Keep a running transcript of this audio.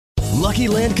Lucky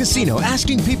Land Casino,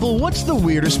 asking people, what's the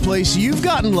weirdest place you've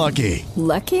gotten lucky?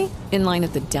 Lucky? In line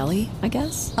at the deli, I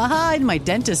guess? Aha, in my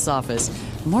dentist's office.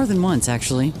 More than once,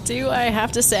 actually. Do I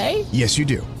have to say? Yes, you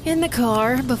do. In the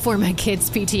car before my kids'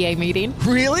 PTA meeting.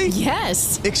 Really?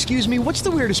 Yes. Excuse me, what's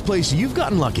the weirdest place you've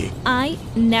gotten lucky? I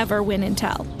never win and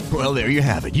tell. Well, there you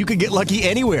have it. You can get lucky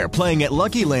anywhere, playing at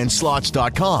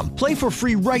LuckyLandSlots.com. Play for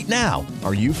free right now.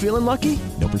 Are you feeling lucky?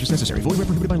 No purchase necessary. Void where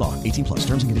prohibited by law. 18 plus.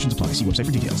 Terms and conditions apply. See website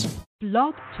for details.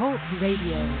 Blog Talk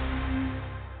Radio.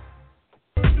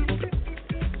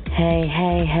 Hey,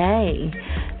 hey, hey.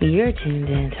 You're tuned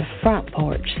in to Front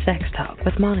Porch Sex Talk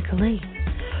with Monica Lee,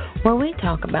 where we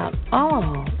talk about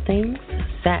all things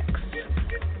sex,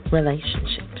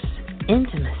 relationships,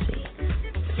 intimacy,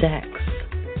 sex,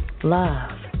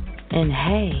 love, and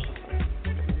hey,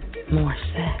 more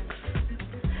sex.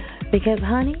 Because,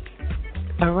 honey,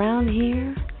 around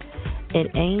here,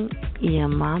 it ain't your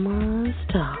mama's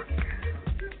talk.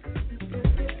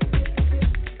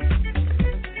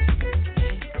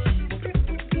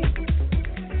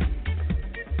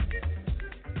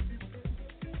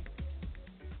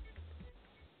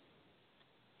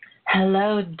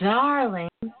 Hello, darlings,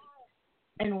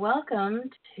 and welcome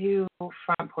to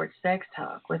Front Porch Sex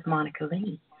Talk with Monica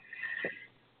Lee.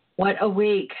 What a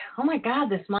week. Oh my God,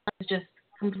 this month has just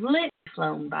completely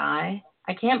flown by.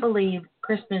 I can't believe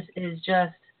Christmas is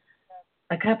just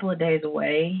a couple of days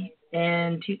away,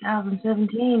 and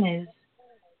 2017 is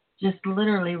just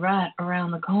literally right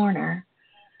around the corner.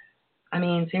 I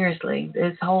mean, seriously,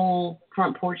 this whole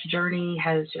Front Porch journey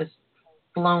has just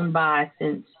flown by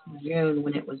since June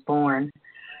when it was born.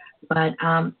 But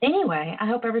anyway, I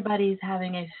hope everybody's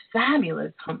having a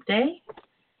fabulous hump day.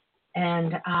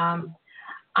 And I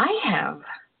have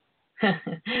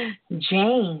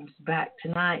James back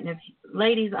tonight. And if,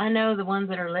 ladies, I know the ones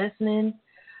that are listening,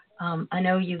 I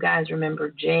know you guys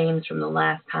remember James from the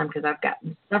last time because I've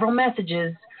gotten several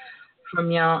messages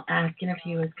from y'all asking if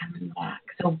he was coming back.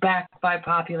 So back by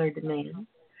popular demand.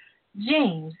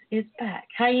 James is back.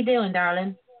 How you doing,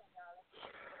 darling?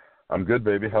 I'm good,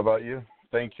 baby. How about you?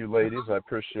 Thank you, ladies. I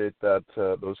appreciate that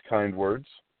those kind words.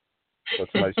 That's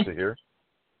nice to hear.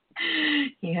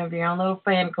 You have your own little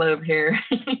fan club here.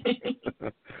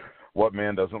 What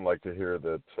man doesn't like to hear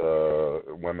that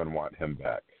women want him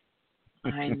back?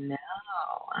 I know.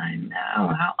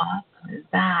 How awesome is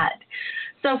that?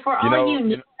 So for all you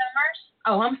newcomers,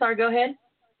 oh, I'm sorry. Go ahead.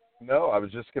 No, I was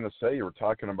just going to say, you were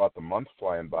talking about the month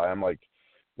flying by. I'm like,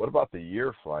 what about the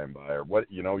year flying by? Or what,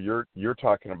 you're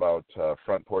talking about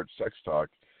Front Porch Sex Talk.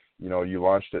 You know, you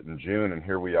launched it in June, and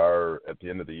here we are at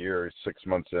the end of the year, 6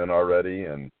 months in already.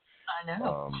 And, I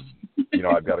know.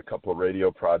 I've got a couple of radio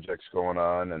projects going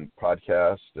on and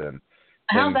podcasts. And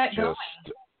how's that going?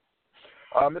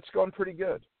 It's going pretty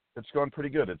good.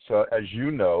 It's, as you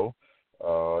know,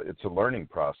 it's a learning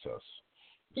process.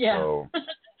 Yeah. So,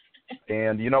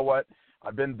 and you know what?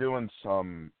 I've been doing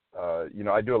some,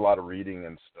 I do a lot of reading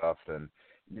and stuff. And,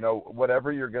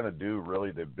 whatever you're going to do,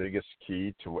 really the biggest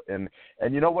key to, and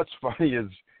what's funny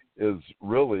is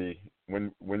really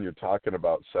when you're talking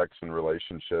about sex and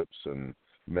relationships and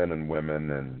men and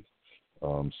women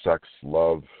and sex,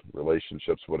 love,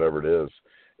 relationships, whatever it is,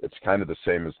 it's kind of the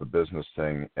same as the business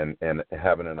thing and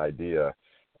having an idea.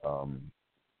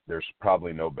 There's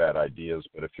probably no bad ideas,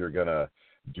 but if you're going to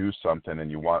do something and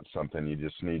you want something, you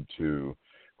just need to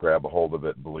grab a hold of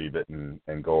it, believe it,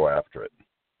 and go after it.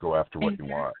 Go after what you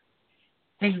want.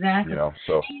 Exactly.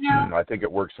 So I think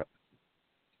it works.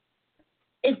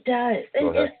 It does. Go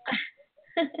ahead.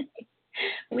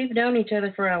 We've known each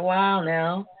other for a while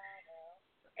now.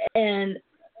 And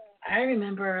I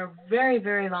remember a very,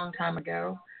 very long time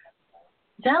ago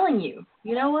telling you,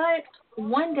 you know what?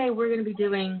 One day we're going to be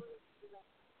doing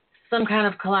some kind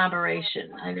of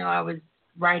collaboration. I know I was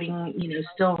writing,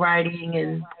 still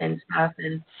writing and stuff.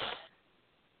 And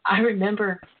I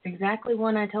remember exactly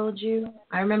when I told you.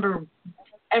 I remember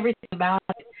everything about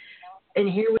it.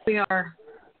 And here we are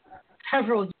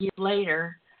several years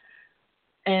later.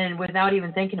 And without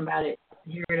even thinking about it,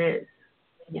 here it is,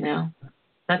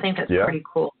 I think that's pretty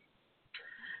cool.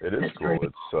 It is cool.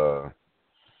 It's,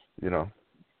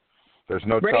 there's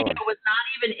no radio telling. Was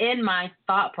not even in my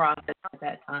thought process at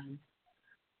that time.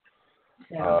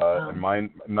 So,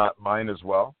 not mine as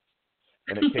well.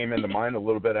 And it came into mine a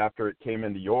little bit after it came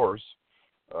into yours.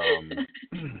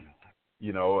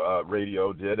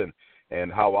 Radio did,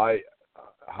 and how I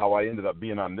ended up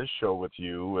being on this show with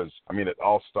you was, it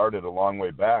all started a long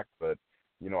way back, but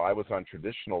I was on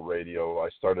traditional radio. I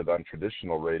started on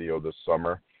traditional radio this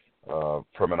summer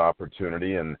from an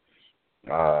opportunity, and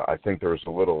I think there was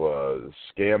a little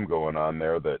scam going on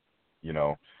there that,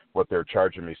 what they're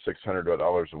charging me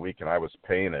 $600 a week, and I was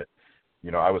paying it.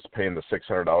 I was paying the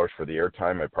 $600 for the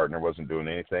airtime. My partner wasn't doing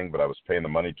anything, but I was paying the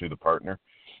money to the partner.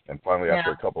 And finally,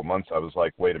 after a couple of months, I was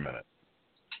like, wait a minute.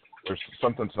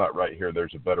 Something's not right here.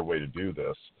 There's a better way to do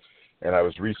this. And I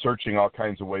was researching all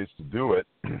kinds of ways to do it.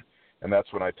 And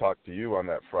that's when I talked to you on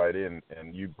that Friday,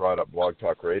 and you brought up Blog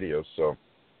Talk Radio. So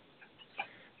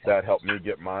that helped me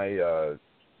get my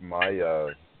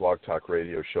Blog Talk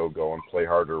Radio show going, Play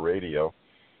Harder Radio,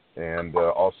 and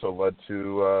also led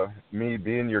to me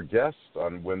being your guest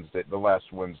on Wednesday, the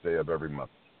last Wednesday of every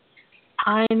month.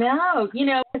 I know.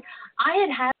 I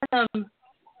had some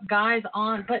guys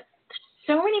on, but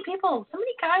so many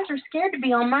guys are scared to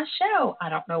be on my show. I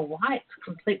don't know why. It's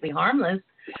completely harmless.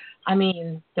 I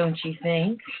mean, don't you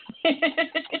think?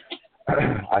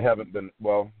 I haven't been,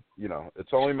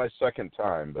 it's only my second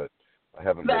time, but I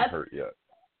haven't been hurt yet.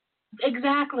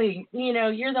 Exactly.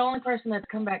 You're the only person that's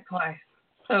come back twice.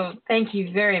 So thank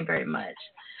you very, very much.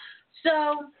 So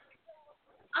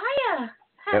I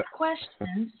have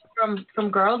questions from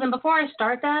girls. And before I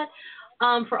start that,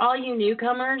 for all you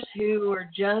newcomers who are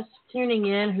just tuning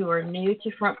in, who are new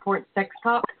to Front Porch Sex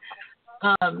Talk,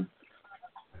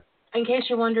 in case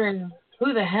you're wondering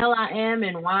who the hell I am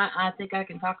and why I think I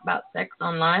can talk about sex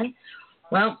online,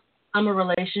 well, I'm a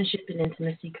relationship and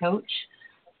intimacy coach.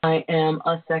 I am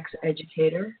a sex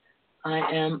educator. I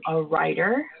am a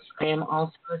writer. I am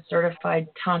also a certified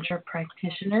Tantra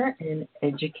practitioner and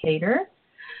educator.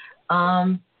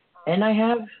 And I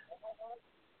have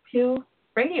 3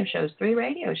 radio shows.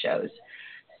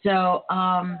 So,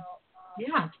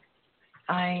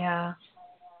 I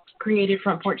created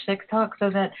Front Porch Sex Talk so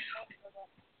that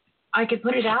I could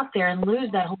put it out there and lose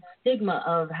that whole stigma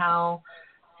of how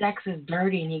sex is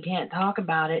dirty and you can't talk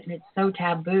about it and it's so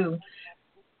taboo.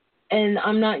 And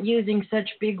I'm not using such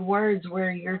big words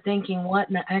where you're thinking, what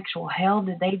in the actual hell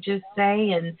did they just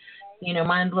say? And,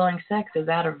 mind-blowing sex is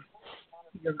out of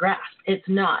your grasp. It's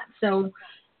not. So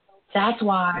that's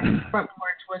why Front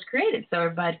Porch was created. So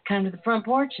everybody come to the front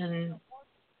porch and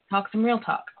talk some real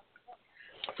talk.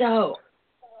 So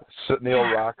sit in the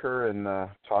old rocker and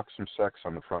talk some sex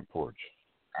on the front porch.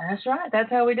 That's right. That's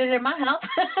how we did it at my house.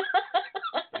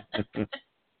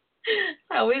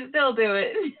 How we still do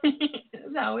it.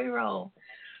 That's how we roll.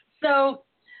 So,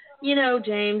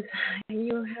 James,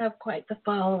 you have quite the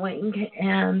following,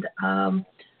 and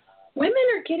women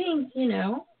are getting,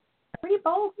 pretty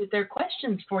bold with their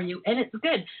questions for you, and it's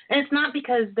good. And it's not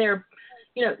because they're,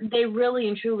 they really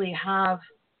and truly have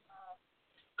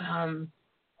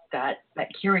that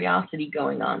curiosity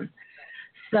going on.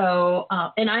 So,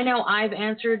 and I know I've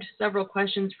answered several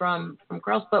questions from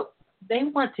girls, but they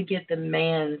want to get the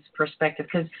man's perspective,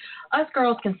 because us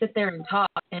girls can sit there and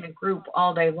talk in a group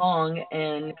all day long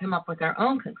and come up with our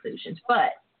own conclusions.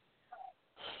 But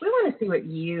we want to see what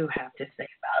you have to say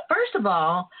about it. First of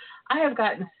all, I have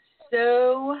gotten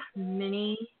so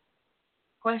many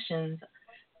questions.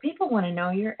 People want to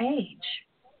know your age.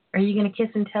 Are you going to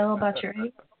kiss and tell about your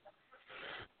age?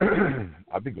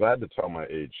 I'd be glad to tell my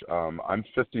age. I'm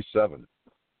 57.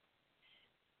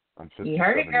 I'm 57 you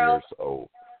heard it, girl. years old.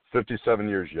 57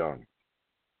 years young.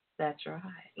 That's right.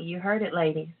 You heard it,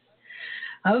 ladies.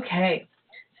 Okay.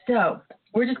 So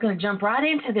we're just going to jump right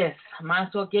into this. I might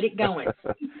as well get it going.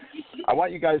 I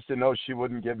want you guys to know she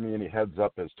wouldn't give me any heads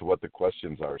up as to what the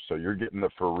questions are. So you're getting the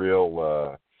for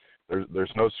real.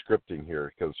 There's no scripting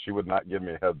here, because she would not give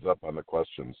me a heads up on the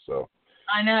questions. So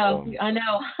I know. I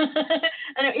know.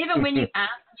 Even when you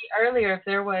asked me earlier if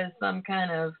there was some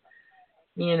kind of,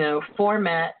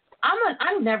 format,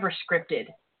 I'm never scripted.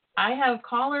 I have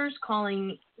callers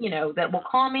calling, that will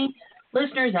call me,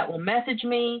 listeners that will message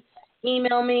me,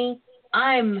 email me.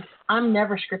 I'm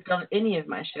never scripted on any of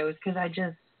my shows, because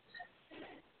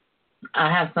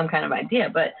I have some kind of idea.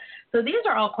 But so these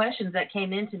are all questions that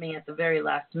came into me at the very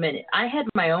last minute. I had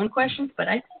my own questions, but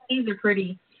I think these are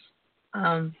pretty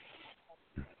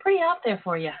out there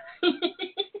for you.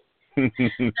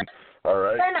 All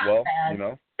right. They're not well, bad.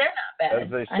 They're not bad. As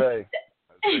they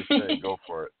say, go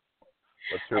for it.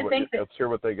 Let's hear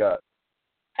what they got.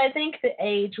 I think the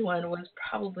age one was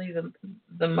probably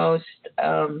the most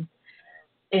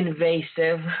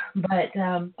invasive. But,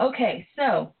 okay,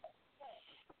 so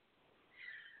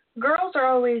girls are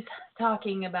always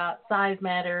talking about size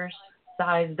matters,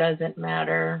 size doesn't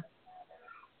matter.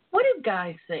 What do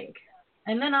guys think?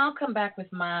 And then I'll come back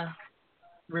with my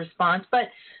response. But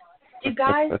do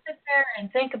guys sit there and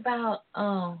think about,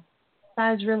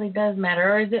 size really does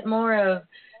matter? Or is it more of,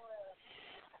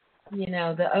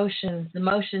 the ocean, the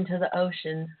motion to the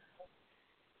ocean?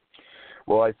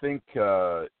 Well, I think,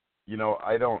 I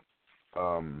don't,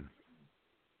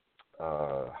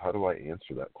 how do I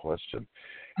answer that question?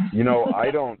 You know, I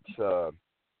don't.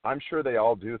 I'm sure they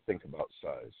all do think about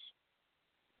size,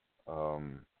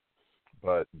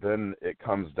 but then it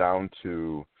comes down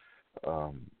to,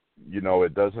 you know,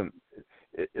 it doesn't.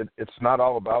 It's not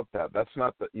all about that. That's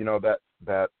not the. You know,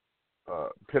 that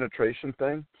penetration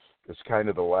thing is kind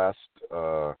of the last,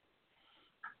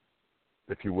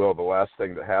 if you will, the last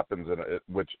thing that happens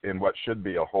in what should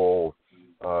be a whole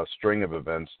string of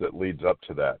events that leads up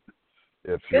to that.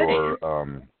 If you're,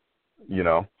 you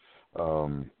know,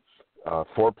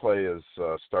 foreplay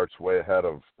starts way ahead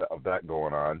of that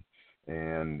going on,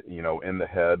 and you know, in the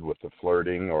head with the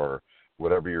flirting or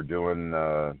whatever you're doing,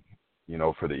 you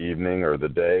know, for the evening or the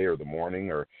day or the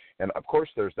morning, and of course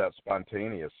there's that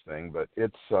spontaneous thing, but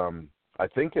it's I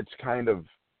think it's kind of,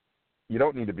 you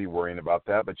don't need to be worrying about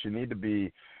that, but you need to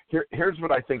be here's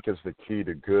what I think is the key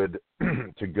to good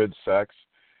to good sex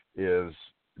is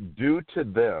do to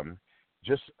them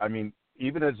just, I mean,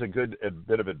 even as a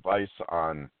bit of advice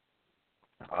on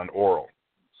oral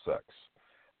sex,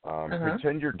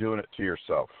 pretend you're doing it to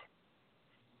yourself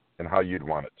and how you'd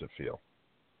want it to feel.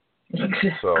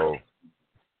 So,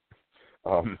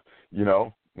 you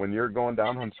know, when you're going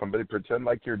down on somebody, pretend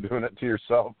like you're doing it to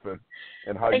yourself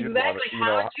and how you'd want it. You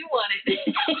know, you want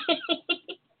it.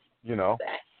 You know,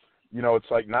 you know,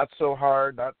 it's like not so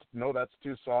hard, no, that's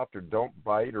too soft, or don't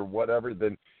bite, or whatever.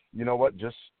 Then you know what?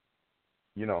 Just,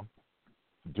 you know,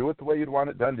 do it the way you'd want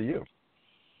it done to you.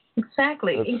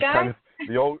 Exactly. That's guys, kind of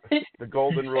the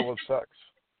golden rule of sex.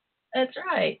 That's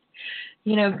right.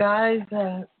 You know, guys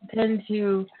tend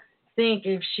to think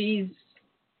if she's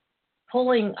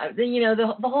pulling, you know,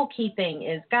 the whole key thing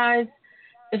is, guys,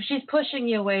 if she's pushing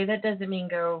you away, that doesn't mean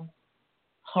go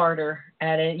harder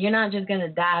at it. You're not just going to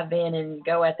dive in and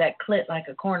go at that clit like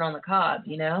a corn on the cob,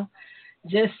 you know?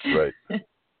 Just, right.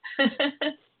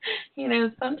 You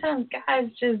know, sometimes guys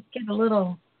just get a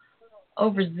little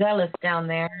overzealous down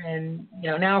there. And, you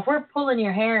know, now if we're pulling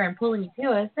your hair and pulling you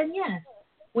to us, then yes,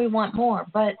 we want more.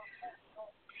 But,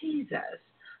 Jesus.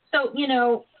 So, you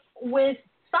know, with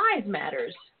size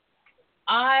matters,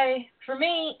 for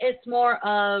me, it's more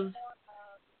of,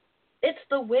 it's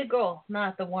the wiggle,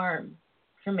 not the worm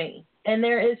for me. And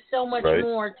there is so much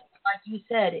more, like you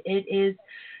said, it is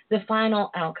the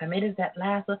final outcome. It is that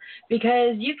last,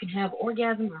 because you can have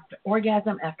orgasm after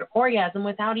orgasm after orgasm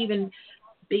without even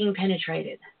being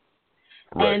penetrated.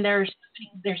 Right. And there's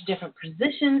different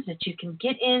positions that you can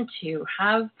get into,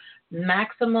 have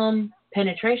maximum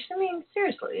penetration. I mean,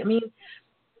 seriously, I mean,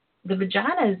 the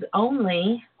vagina is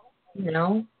only, you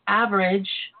know, average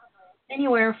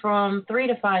anywhere from 3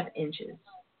 to 5 inches,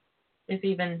 if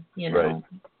even, you know,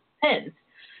 depends.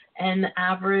 And the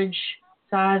average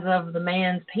size of the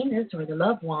man's penis or the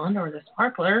love wand or the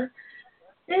sparkler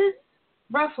is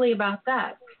roughly about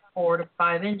that, 4 to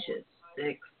 5 inches,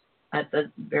 6 at the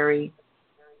very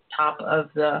top of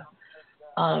the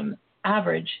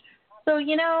average. So,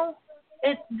 you know,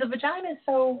 the vagina is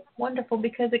so wonderful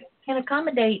because it can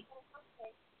accommodate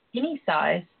any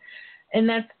size. And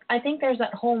I think there's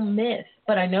that whole myth,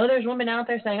 but I know there's women out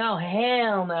there saying, oh,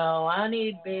 hell no, I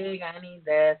need big, I need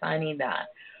this, I need that.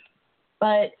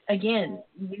 But again,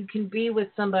 you can be with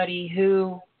somebody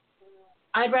who,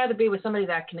 I'd rather be with somebody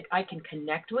that I can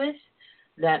connect with,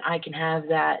 that I can have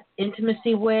that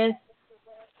intimacy with,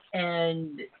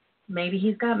 and maybe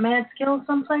he's got mad skills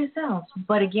someplace else.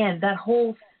 But again, that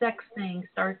whole sex thing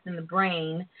starts in the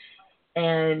brain,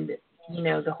 and, you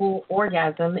know, the whole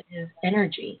orgasm is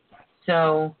energy.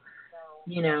 So,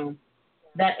 you know,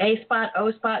 that A spot,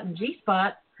 O spot, and G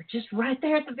spot are just right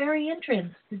there at the very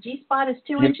entrance. The G spot is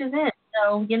 2 inches in.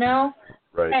 So, you know,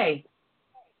 hey.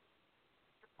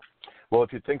 Well,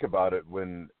 if you think about it,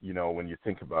 when you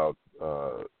think about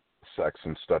sex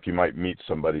and stuff, you might meet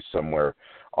somebody somewhere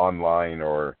online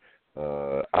or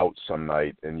out some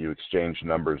night, and you exchange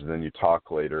numbers, and then you talk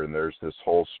later, and there's this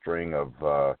whole string of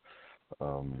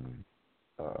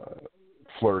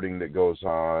flirting that goes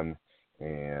on,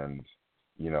 and,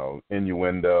 you know,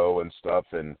 innuendo and stuff,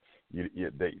 and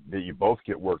that you both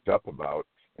get worked up about.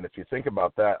 And if you think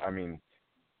about that, I mean,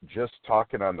 just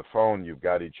talking on the phone, you've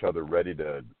got each other ready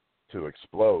to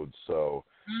explode. So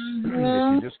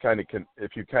if you just kind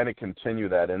of continue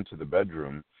that into the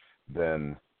bedroom,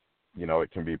 then, you know,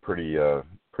 it can be pretty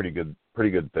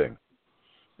good thing.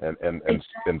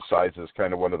 And size is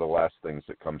kind of one of the last things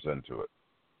that comes into it.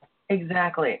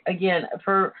 Exactly. Again,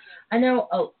 I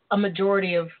know a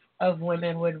majority of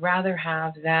women would rather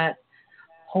have that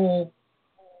whole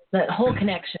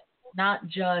connection, not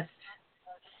just,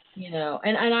 you know,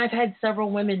 and I've had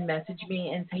several women message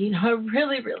me and say, you know, I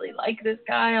really, really like this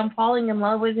guy. I'm falling in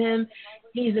love with him.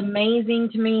 He's amazing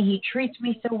to me. He treats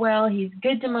me so well. He's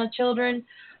good to my children,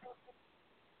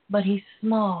 but he's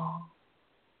small.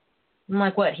 I'm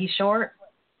like, what? He's short?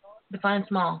 Define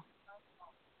small.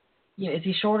 Is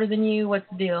he shorter than you? What's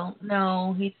the deal?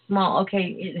 No, he's small.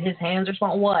 Okay, his hands are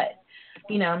small. What?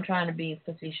 I'm trying to be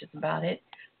facetious about it.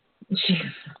 She's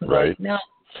Right. like,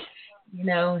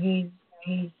 no, he's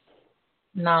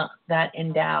not that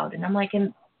endowed. And I'm like,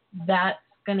 and that's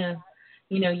gonna,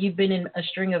 you've been in a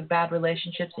string of bad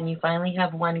relationships, and you finally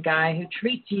have one guy who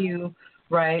treats you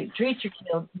right, treats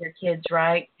your kids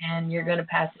right, and you're gonna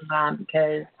pass him on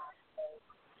because,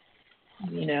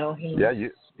 he's.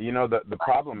 Yeah, the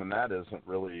problem in that isn't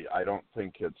really. I don't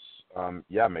think it's.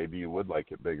 Maybe you would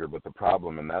like it bigger, but the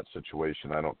problem in that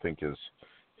situation, I don't think is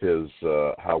his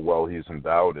how well he's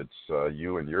endowed. It's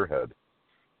you and your head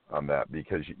on that,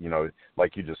 because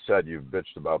like you just said, you've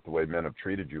bitched about the way men have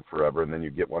treated you forever, and then you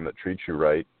get one that treats you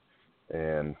right,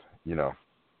 and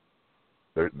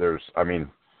there's. I mean,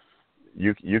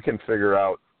 you can figure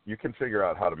out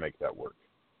how to make that work.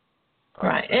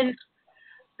 Right, and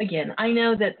again, I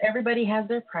know that everybody has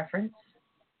their preference,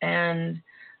 and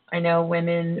I know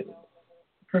women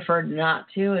prefer not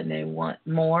to, and they want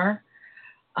more.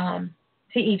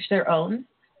 To each their own.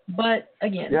 But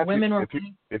again, women were.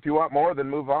 If you want more, then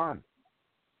move on.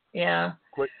 Yeah.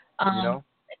 Quick, and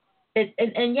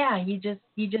you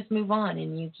just move on,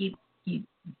 and you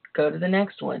go to the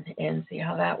next one and see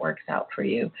how that works out for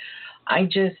you. I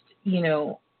just,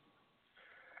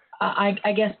 I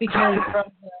guess because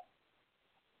from the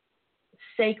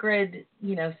sacred,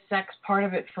 sex part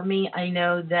of it for me, I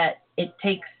know that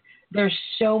there's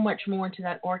so much more to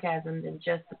that orgasm than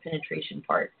just the penetration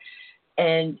part.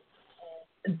 And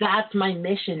that's my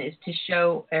mission, is to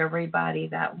show everybody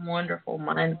that wonderful,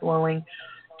 mind-blowing,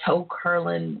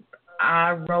 toe-curling,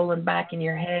 eye-rolling back in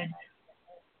your head,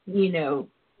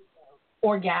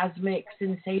 orgasmic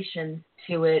sensation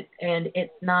to it. And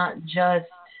it's not just,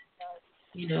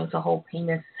 the whole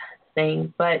penis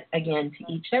thing. But, again, to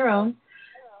each their own.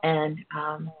 And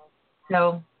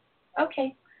so,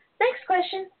 okay. Next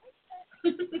question.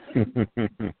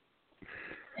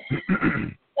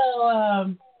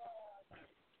 So,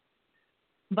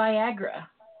 Viagra.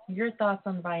 Your thoughts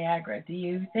on Viagra? Do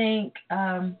you think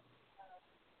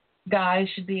guys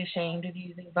should be ashamed of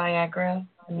using Viagra?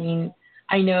 I mean,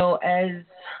 I know as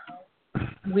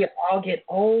we all get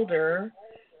older,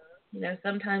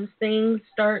 sometimes things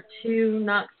start to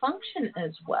not function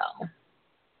as well.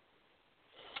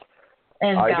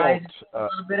 And guys need a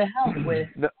little bit of help with.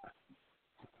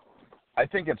 I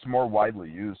think it's more widely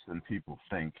used than people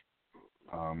think.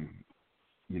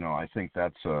 I think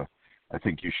I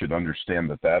think you should understand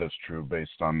that is true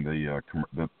based on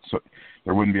so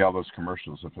there wouldn't be all those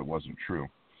commercials if it wasn't true,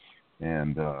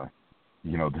 and that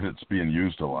it's being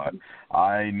used a lot.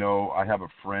 I have a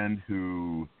friend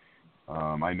who,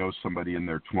 I know somebody in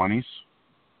their 20s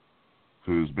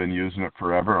who's been using it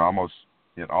forever.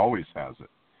 It always has it.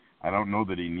 I don't know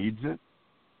that he needs it.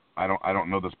 I don't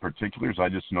know the particulars. I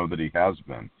just know that he has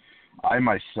been. I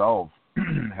myself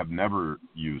have never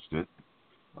used it.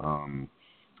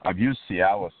 I've used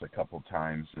Cialis a couple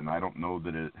times, and I don't know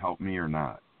that it helped me or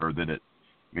not, or that it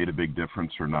made a big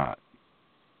difference or not.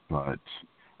 But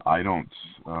I don't.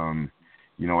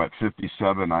 At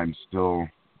 57, I'm still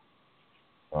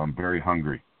very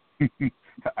hungry.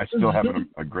 I still have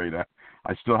a great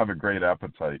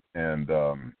appetite, and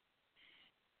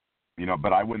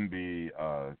but I wouldn't be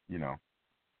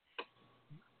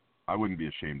I wouldn't be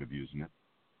ashamed of using it.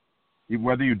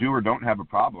 Whether you do or don't have a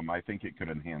problem, I think it could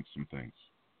enhance some things.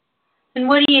 And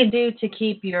what do you do to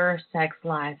keep your sex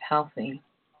life healthy?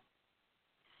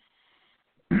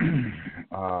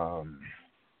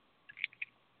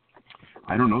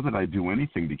 I don't know that I do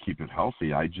anything to keep it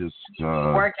healthy. I just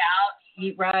work out,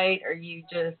 eat right, or you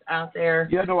just out there?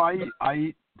 Yeah, no, I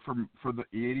eat for the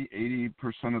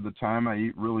 80% of the time. I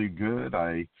eat really good.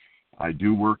 I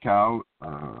do work out.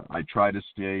 I try to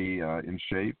stay in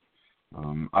shape.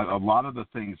 A lot of the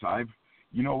things I've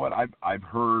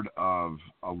heard of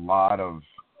a lot of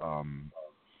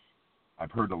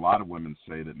I've heard a lot of women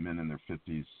say that men in their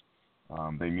 50s,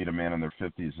 they meet a man in their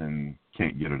 50s and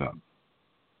can't get it up.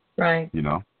 Right.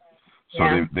 So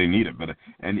yeah. they need it. But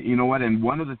and you know what? And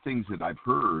one of the things that I've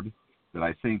heard that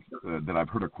I think that I've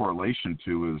heard a correlation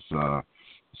to is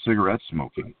cigarette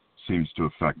smoking seems to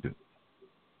affect it.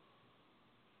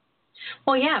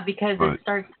 Well, yeah, because it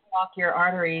starts to block your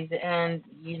arteries, and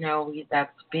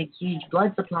that's big, huge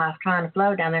blood supply trying to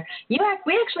flow down there. We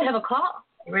actually have a call.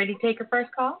 You ready to take your first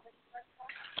call?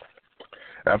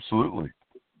 Absolutely.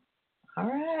 All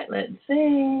right, let's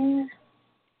see.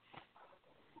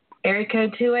 Area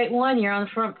code 281, you're on the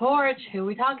front porch. Who are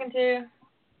we talking to?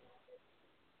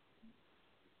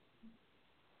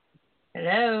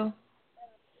 Hello?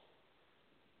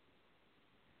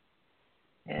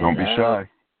 Don't be shy.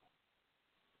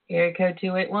 Area code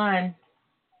 281.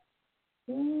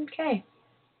 Okay.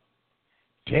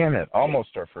 Damn it. Almost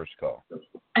our first call.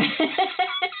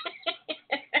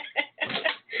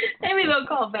 Maybe they'll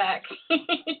call back.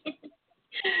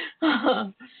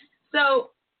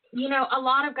 So, you know, a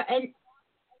lot of guys, and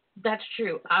that's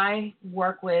true. I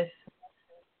work with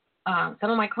some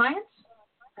of my clients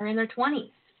are in their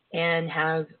 20s and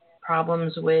have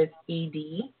problems with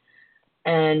ED.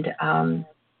 And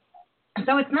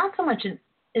so it's not so much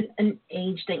an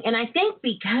age thing. And I think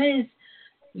because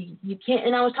you can't,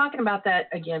 and I was talking about that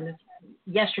again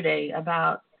yesterday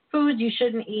about foods you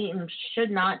shouldn't eat and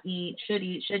should not eat, should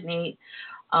eat, shouldn't eat,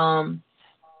 to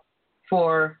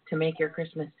make your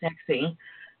Christmas sexy.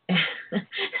 And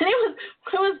it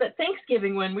was the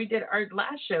Thanksgiving when we did our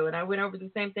last show, and I went over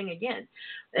the same thing again.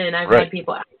 And I've had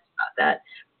people ask about that.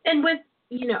 And with,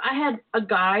 you know, I had a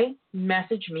guy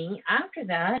message me after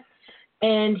that,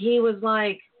 and he was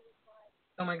like,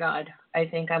 oh my God, I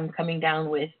think I'm coming down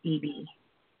with ED.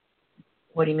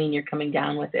 What do you mean you're coming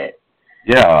down with it?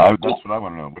 Yeah, that's what I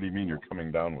want to know. What do you mean you're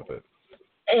coming down with it?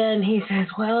 And he says,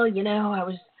 well, you know, I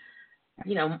was,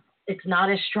 you know, it's not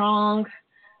as strong.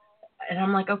 And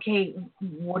I'm like, okay,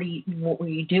 what were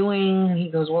you doing? He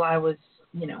goes, well, I was,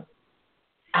 you know,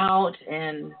 out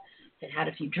and had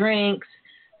a few drinks.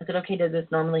 I said, okay, does this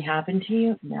normally happen to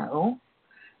you? No.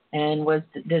 And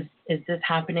is this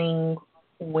happening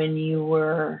when you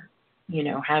were, you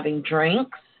know, having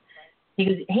drinks? He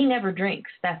goes, he never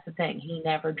drinks. That's the thing. He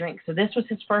never drinks. So this was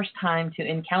his first time to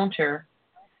encounter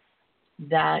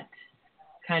that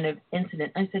kind of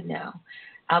incident. I said, no.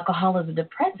 Alcohol is a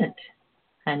depressant,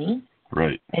 honey.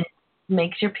 Right. And it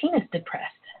makes your penis depressed.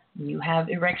 You have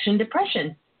erection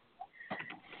depression.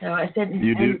 So I said,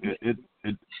 you do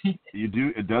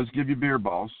it does give you beer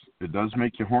balls. It does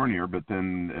make you hornier, but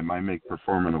then it might make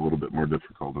performing a little bit more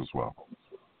difficult as well.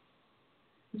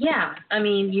 Yeah, I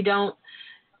mean, you don't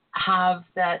have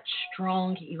that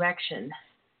strong erection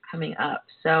coming up.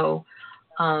 So,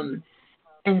 and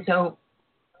so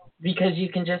because you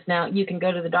can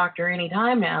go to the doctor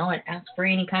anytime now and ask for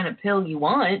any kind of pill you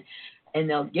want, and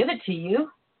they'll give it to you,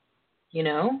 you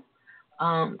know.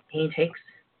 He takes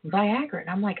Viagra. And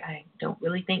I'm like, I don't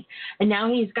really think. And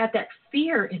now he's got that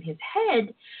fear in his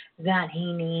head that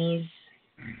he needs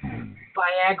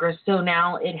Viagra. So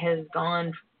now it has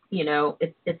gone, you know,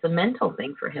 it's a mental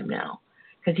thing for him now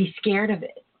because he's scared of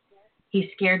it. He's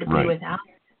scared to be without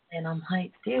it. And I'm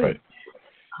like, dude. Right.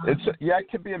 It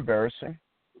could be embarrassing.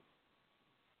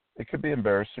 It could be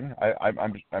embarrassing.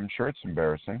 I'm sure it's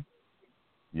embarrassing,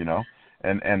 you know,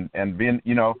 and being,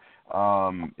 you know,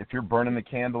 if you're burning the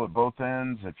candle at both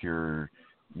ends, if you're,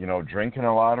 you know, drinking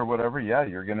a lot or whatever, yeah,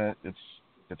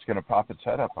 it's gonna pop its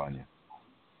head up on you.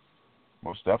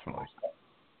 Most definitely.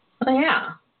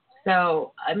 Yeah.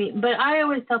 So, I mean, but I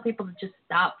always tell people to just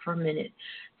stop for a minute,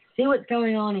 see what's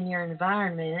going on in your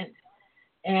environment,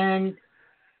 and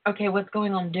okay, what's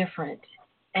going on different,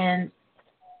 and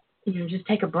you know, just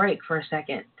take a break for a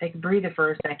second, take a breather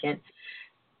for a second,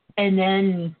 and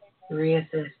then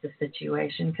reassess the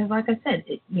situation. Because like I said,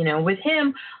 you know, with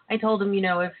him, I told him, you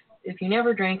know, if you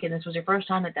never drink and this was your first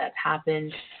time that's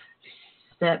happened,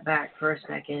 step back for a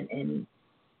second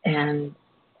and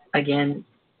again,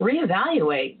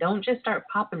 reevaluate. Don't just start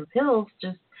popping pills.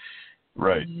 Just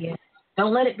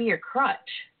don't let it be your crutch.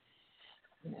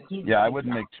 You know, I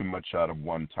wouldn't make too much out of a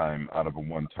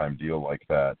one-time deal like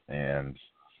that. And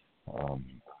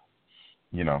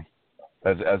you know,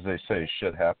 as they say,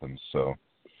 shit happens. So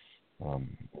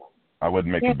I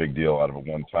wouldn't make a big deal out of a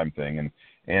one-time thing.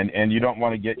 And you don't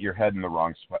want to get your head in the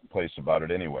wrong place about it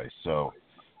anyway. So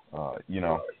you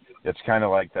know, it's kind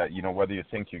of like that. You know, whether you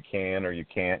think you can or you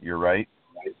can't, you're right.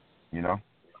 You know,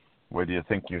 whether you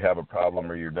think you have a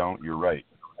problem or you don't, you're right.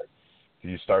 So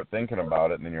you start thinking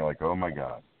about it, and then you're like, oh my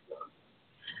God.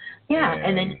 Yeah,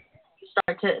 and then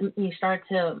you start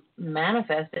to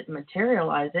manifest it,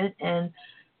 materialize it, and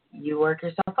you work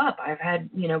yourself up. I've had,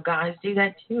 you know, guys do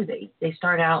that too. They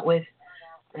start out with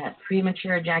that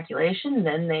premature ejaculation,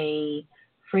 then they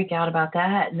freak out about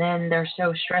that, and then they're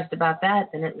so stressed about that,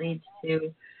 then it leads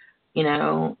to, you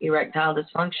know, erectile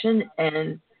dysfunction,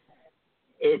 and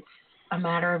it's a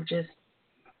matter of just,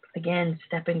 again,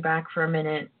 stepping back for a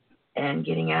minute and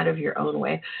getting out of your own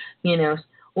way. You know,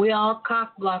 we all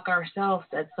cock block ourselves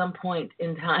at some point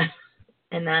in time,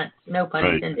 and that's no pun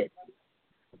intended.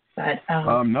 But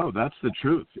no, that's the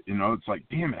truth. You know, it's like,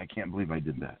 damn it, I can't believe I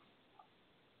did that.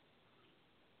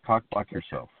 Cock block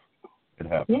yourself. It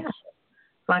happens. Yeah.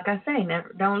 Like I say,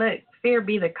 don't let fear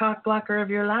be the cock blocker of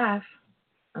your life.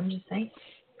 I'm just saying.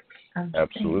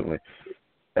 Absolutely.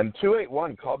 And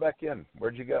 281, call back in.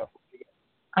 Where'd you go?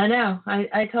 I know.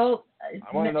 I told.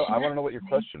 I want to know. I want to know what your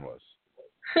question was.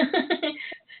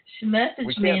 She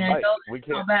messaged me and I told her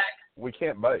to call back. We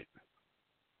can't bite.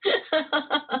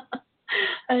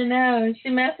 I know. She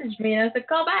messaged me and I said,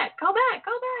 call back.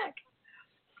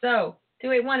 So,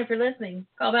 281, if you're listening,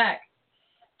 call back.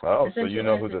 Oh, so you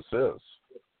know who this is.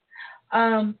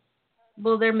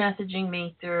 Well, they're messaging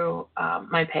me through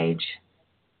my page.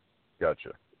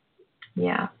 Gotcha.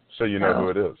 Yeah. So you know who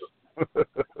it is.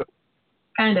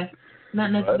 Kind of.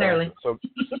 Not necessarily. Right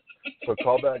so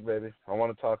call back, baby. I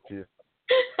want to talk to you.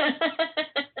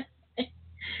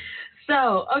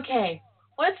 So, okay.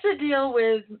 What's the deal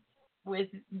with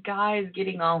guys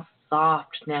getting all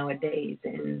soft nowadays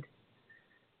and,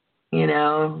 you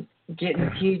know,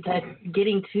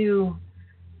 getting too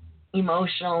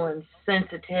emotional and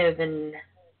sensitive and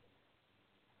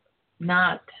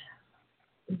not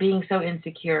being so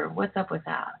insecure? What's up with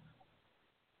that?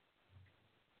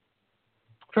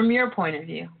 From your point of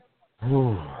view.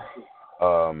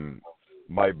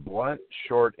 My blunt,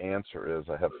 short answer is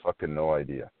I have fucking no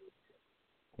idea.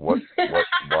 Why,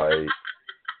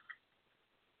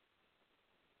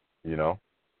 you know?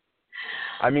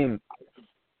 I mean,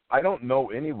 I don't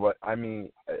know anyone. I mean,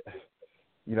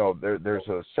 you know, there's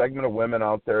a segment of women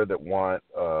out there that want,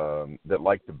 that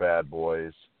like the bad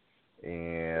boys,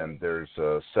 and there's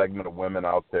a segment of women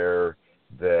out there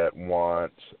that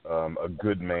want a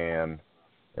good man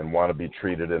and want to be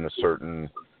treated in a certain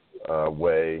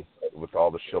way with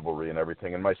all the chivalry and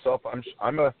everything. And myself, I'm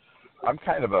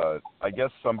kind of a, I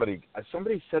guess somebody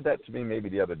said that to me maybe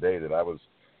the other day that I was,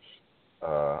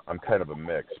 I'm kind of a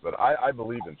mix, but I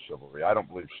believe in chivalry. I don't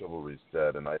believe chivalry's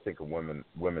dead, and I think women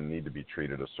need to be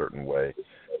treated a certain way.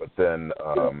 But then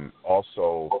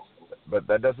also, but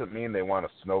that doesn't mean they want a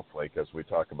snowflake, as we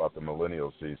talk about the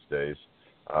millennials these days.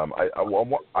 I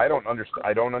don't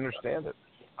understand it.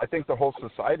 I think the whole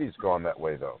society's gone that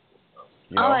way, though.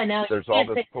 You know, I know. There's all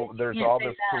this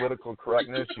political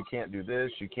correctness. You can't do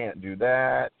this. You can't do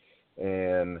that,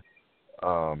 and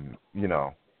you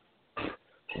know,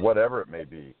 whatever it may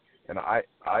be. And I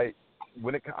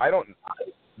don't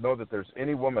know that there's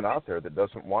any woman out there that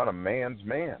doesn't want a man's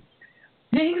man.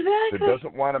 Exactly. That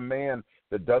doesn't want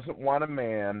a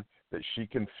man that she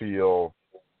can feel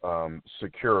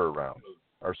secure around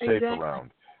or safe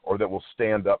around, or that will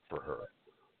stand up for her.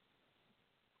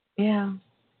 Yeah.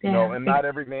 You know, and not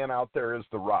every man out there is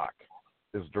The Rock,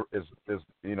 is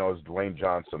Dwayne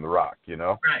Johnson, The Rock. You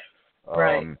know,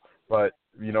 right. But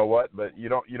you know what? But you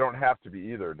don't have to be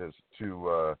either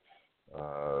to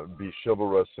be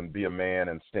chivalrous and be a man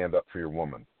and stand up for your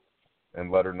woman, and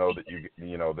let her know that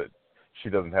you know that she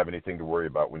doesn't have anything to worry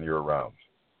about when you're around.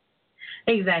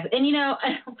 Exactly. And you know,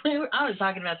 I was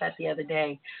talking about that the other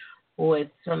day with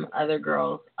some other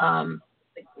girls.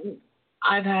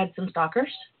 I've had some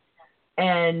stalkers.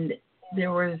 And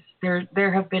there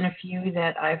have been a few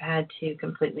that I've had to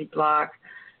completely block,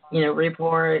 you know,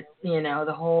 report, you know,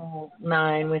 the whole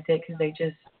nine with it because they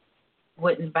just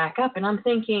wouldn't back up. And I'm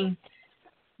thinking,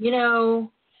 you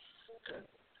know,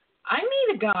 I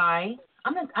need a guy.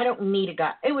 I don't need a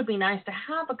guy. It would be nice to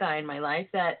have a guy in my life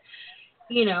that,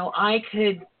 you know, I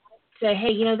could say,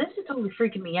 hey, you know, this is totally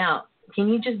freaking me out. Can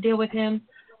you just deal with him?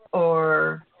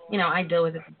 Or, you know, I deal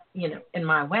with it, you know, in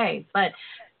my way. But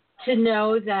to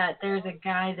know that there's a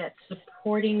guy that's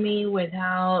supporting me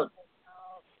without,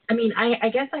 I mean, I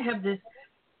guess I have this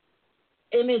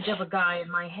image of a guy in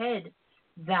my head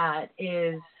that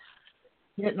is,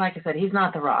 like I said, he's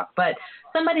not The Rock, but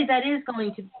somebody that is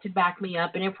going to back me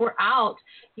up. And if we're out,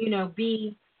 you know,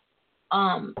 be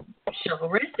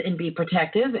chivalrous and be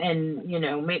protective and, you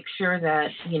know, make sure that,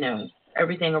 you know,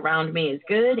 everything around me is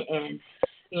good and,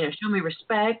 you know, show me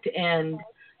respect and,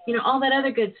 you know, all that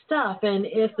other good stuff. And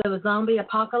if the zombie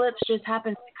apocalypse just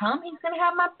happens to come, he's going to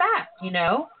have my back, you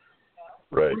know?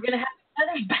 Right. We're going to have each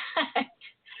other's back.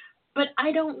 But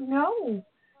I don't know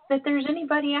that there's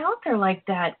anybody out there like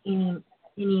that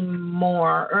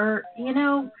anymore. Or, you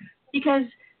know, because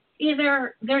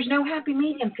either there's no happy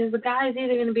medium because the guy is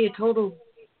either going to be a total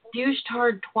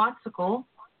douche-tard twatsicle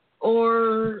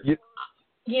or,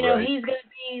 you know, he's going to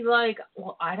be like,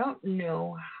 well, I don't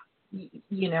know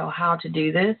you know, how to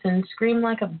do this and scream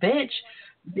like a bitch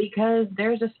because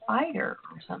there's a spider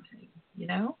or something, you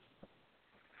know?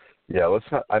 Yeah,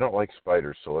 I don't like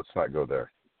spiders, so let's not go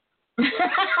there.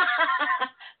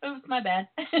 Oops, my bad.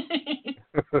 But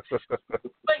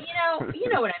you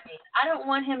know what I mean. I don't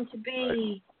want him to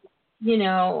be, you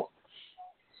know,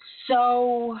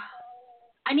 so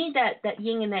I need that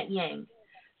yin and that yang.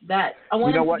 That I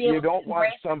want him to be able you don't to want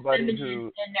embrace somebody his feminine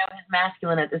and know his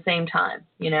masculine at the same time.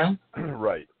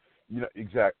 Right.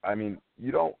 Exactly. I mean,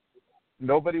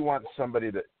 nobody wants somebody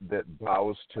that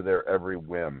bows to their every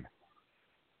whim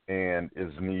and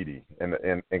is needy and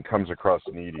comes across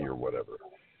needy or whatever.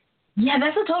 Yeah,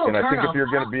 that's a total turn off. And I think if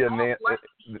you're going to be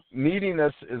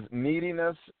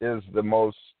neediness is the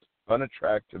most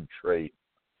unattractive trait.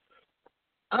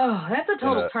 Oh, that's a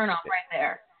total turn off right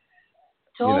there.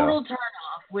 Total turn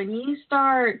off. When you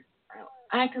start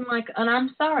acting like, and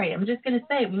I'm sorry, I'm just going to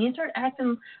say, when you start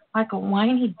acting like a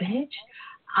whiny bitch,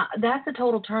 that's a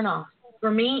total turn off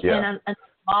for me and a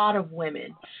lot of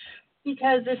women.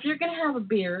 Because if you're going to have a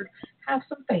beard, have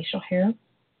some facial hair,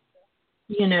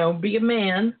 be a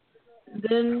man,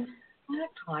 then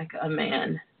act like a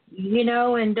man,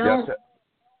 and don't. Yes.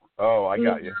 Oh, I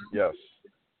got you. Yes.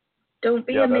 Don't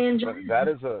be a man.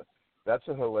 That's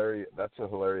a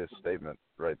hilarious statement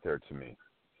right there to me.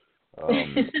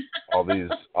 All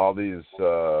these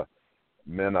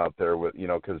men out there with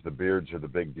because the beards are the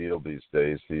big deal these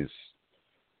days. These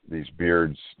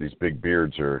beards, these big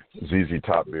beards are ZZ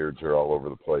Top beards are all over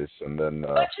the place, and then.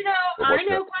 But I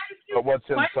know quite a few. But what's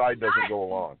inside doesn't go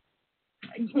along.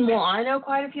 Well, I know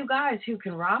quite a few guys who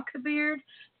can rock the beard,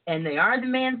 and they are the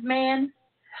man's man.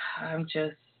 I'm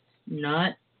just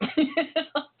not.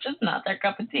 Just not their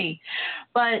cup of tea.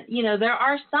 But, there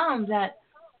are some that,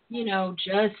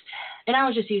 just, and I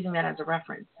was just using that as a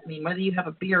reference. I mean, whether you have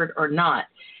a beard or not,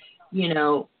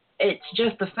 it's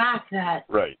just the fact that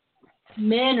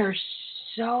men are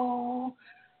so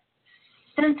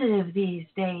sensitive these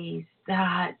days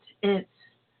that I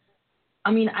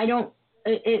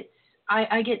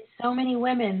get so many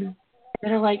women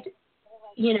that are like,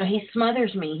 he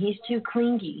smothers me. He's too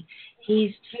clingy.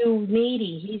 He's too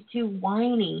needy. He's too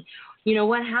whiny.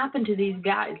 What happened to these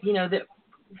guys?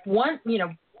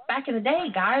 Back in the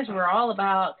day, guys were all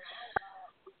about,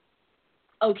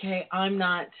 okay, I'm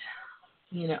not,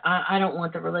 I don't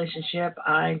want the relationship.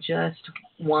 I just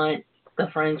want the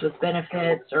friends with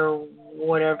benefits or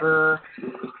whatever.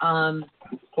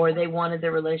 Or they wanted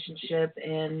the relationship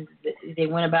and they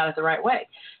went about it the right way.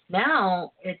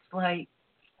 Now it's like,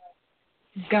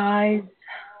 guys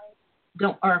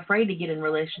are afraid to get in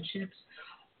relationships,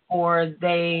 or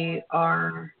they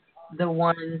are the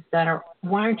ones that are,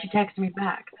 why aren't you texting me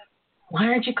back? Why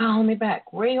aren't you calling me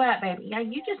back? Where you at, baby? Yeah,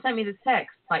 you just sent me the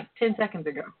text like 10 seconds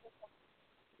ago.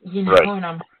 And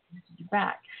I'm messaging you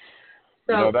back.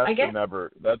 So that's I guess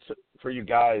that's for you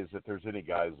guys, if there's any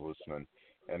guys listening,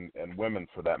 and women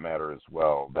for that matter as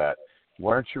well, that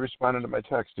why aren't you responding to my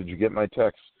text? Did you get my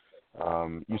text?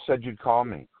 You said you'd call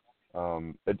me.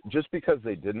 Just because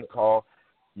they didn't call,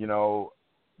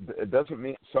 it doesn't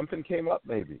mean something came up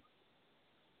maybe.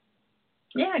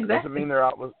 Yeah, exactly. Doesn't mean they're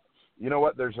out with,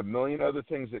 there's a million other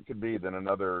things it could be than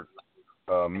another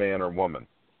man or woman.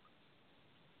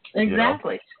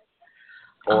 Exactly.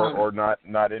 Or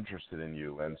not interested in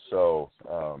you. And so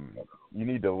you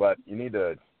need to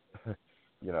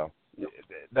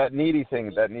that needy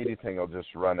thing will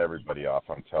just run everybody off,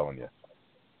 I'm telling you.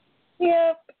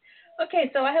 Yep.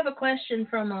 Okay, so I have a question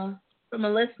from a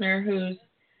listener who's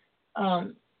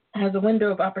has a window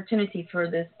of opportunity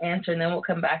for this answer, and then we'll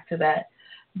come back to that.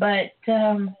 But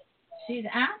she's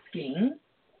asking.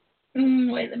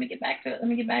 Wait, let me get back to it.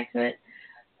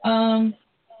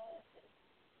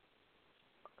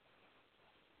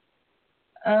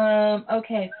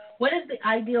 Okay, what is the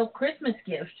ideal Christmas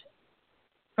gift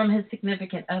from his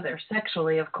significant other,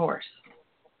 sexually, of course?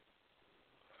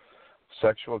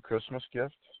 Sexual Christmas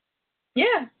gift?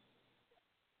 Yeah.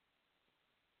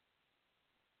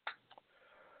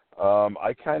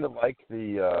 I kind of like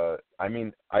the. I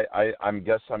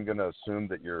guess I'm going to assume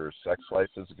that your sex life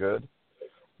is good,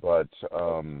 but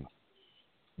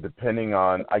depending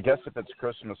on, I guess if it's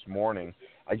Christmas morning,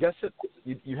 I guess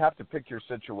you have to pick your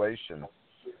situation.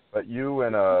 But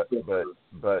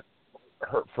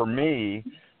for me,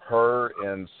 her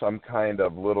in some kind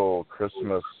of little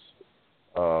Christmas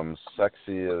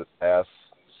sexy ass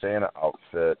Santa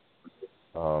outfit,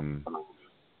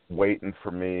 waiting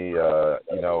for me,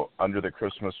 under the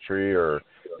Christmas tree, or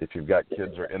if you've got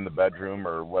kids, or in the bedroom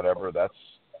or whatever. That's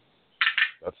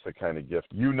the kind of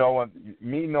gift. Me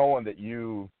knowing that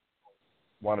you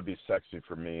want to be sexy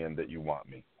for me and that you want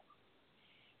me.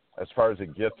 As far as a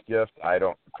gift,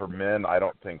 for men, I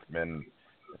don't think men,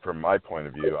 from my point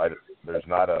of view, there's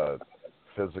not a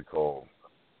physical,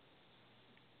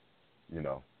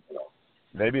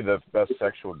 maybe the best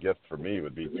sexual gift for me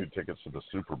would be 2 tickets to the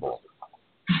Super Bowl.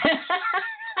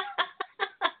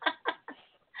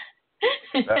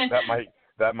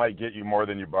 That might get you more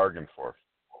than you bargained for.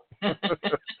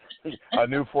 A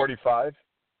new 45.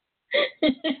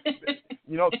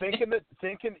 You know,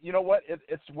 thinking. You know what?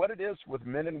 It's what it is with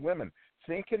men and women.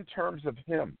 Think in terms of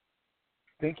him.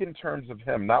 Think in terms of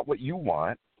him, not what you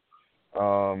want.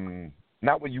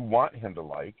 Not what you want him to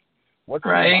like. What's he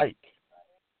like?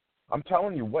 I'm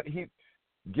telling you,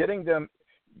 getting them.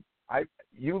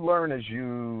 You learn as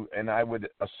you, and I would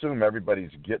assume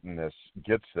everybody's gets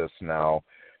this now,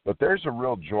 but there's a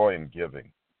real joy in giving.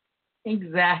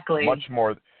 Exactly. Much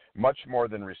more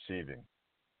than receiving.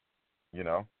 You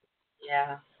know.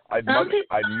 Yeah. I'd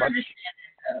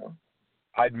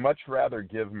much rather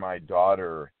give my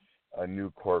daughter a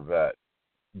new Corvette,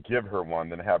 give her one,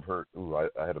 than have her. Ooh, I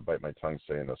had to bite my tongue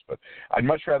saying this, but I'd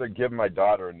much rather give my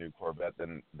daughter a new Corvette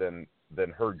than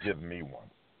her give me one.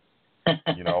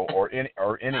 You know, or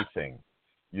anything,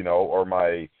 you know, or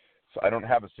so I don't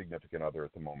have a significant other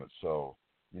at the moment, so,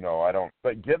 you know, I don't,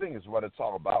 but giving is what it's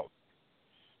all about.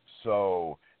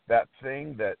 So that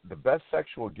thing that the best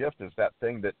sexual gift is that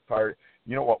thing that fires,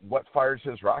 you know, what fires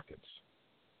his rockets,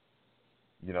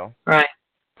 you know? Right.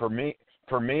 For me,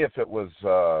 if it was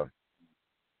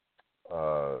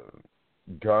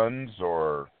guns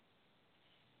or,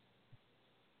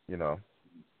 you know,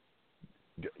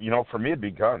 for me it'd be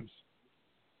guns.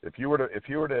 If you were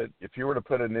to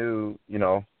put a new, you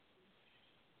know,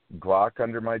 Glock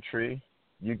under my tree,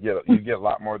 you get a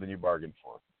lot more than you bargained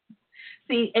for.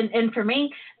 See, and for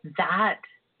me, that.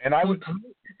 And I would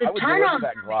deliver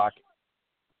that Glock.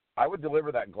 I would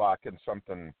deliver that Glock in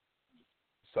something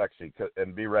sexy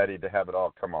and be ready to have it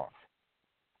all come off.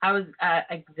 I was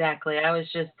exactly. I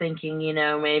was just thinking, you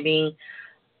know, maybe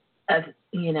a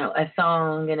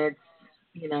thong, and it's,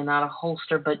 you know, not a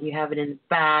holster, but you have it in the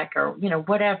back, or, you know,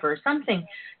 whatever, something,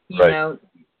 you know,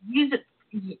 use it,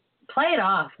 play it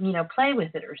off, you know, play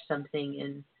with it or something.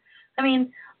 And I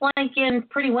mean, like in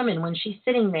Pretty Women, when she's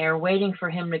sitting there waiting for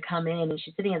him to come in, and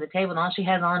she's sitting at the table, and all she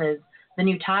has on is the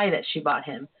new tie that she bought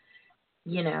him,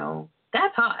 you know,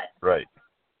 that's hot. Right.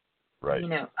 You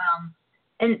know,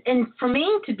 and for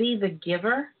me to be the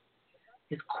giver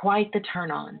is quite the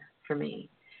turn on for me.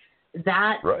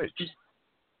 That just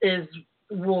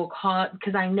will cause,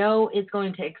 because I know it's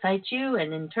going to excite you,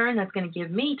 and in turn that's going to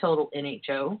give me total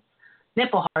NHO,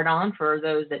 nipple hard on for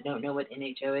those that don't know what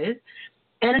NHO is,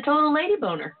 and a total lady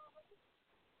boner.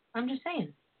 I'm just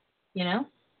saying, you know?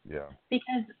 Yeah.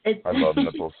 Because it's I love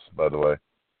nipples, by the way.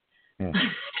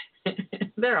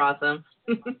 They're awesome.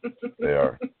 They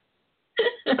are.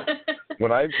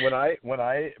 When I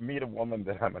meet a woman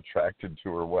that I'm attracted to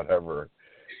or whatever,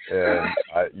 and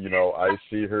I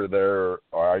see her there,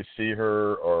 or I see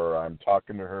her, or I'm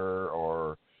talking to her,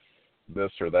 or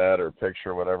this or that, or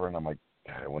picture or whatever, and I'm like,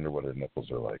 God, I wonder what her nipples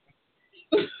are like.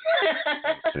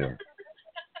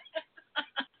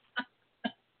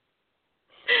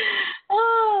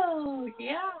 Oh,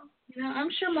 yeah. You know, I'm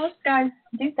sure most guys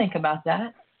do think about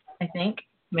that. I think,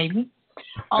 maybe.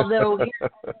 Although here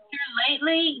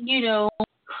lately, you know,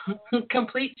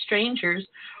 complete strangers,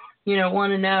 you know,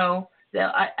 want to know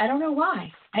that I don't know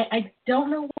why. I don't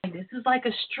know why. This is like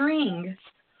a string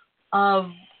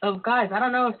of guys. I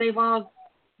don't know if they've all,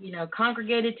 you know,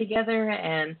 congregated together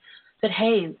and said,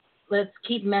 hey, let's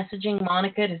keep messaging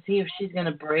Monica to see if she's going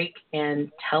to break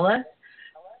and tell us.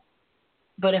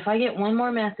 But if I get one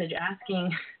more message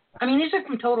asking, I mean, these are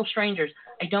from total strangers.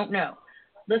 I don't know.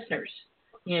 Listeners,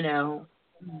 you know,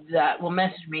 that will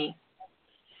message me.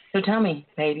 So tell me,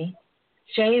 baby,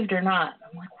 shaved or not?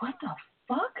 I'm like, what the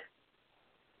fuck?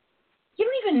 You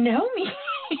don't even know me.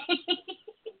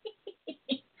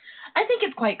 I think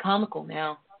it's quite comical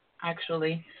now,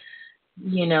 actually.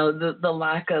 You know, the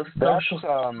lack of social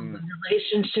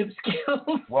relationship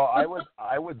skills. Well,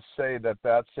 I would say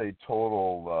that's a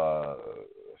total.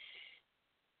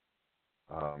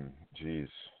 Geez.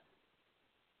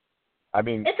 I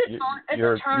mean,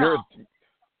 you're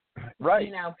right.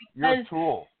 You know, you're a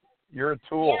tool. You're a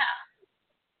tool. Yeah.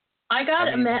 I got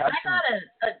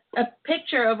a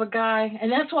picture of a guy, and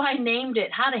that's why I named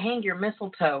it "How to Hang Your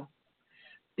Mistletoe,"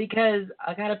 because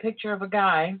I got a picture of a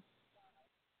guy.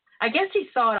 I guess he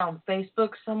saw it on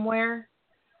Facebook somewhere,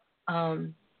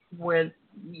 where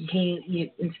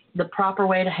the proper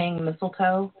way to hang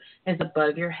mistletoe is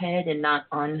above your head and not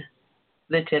on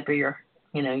the tip of your,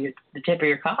 you know, the tip of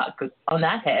your cock, on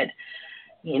that head,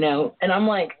 you know. And I'm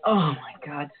like, oh my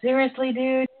God, seriously,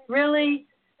 dude, really?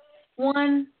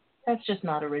 One, that's just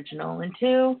not original, and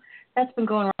two, that's been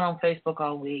going around on Facebook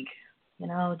all week, you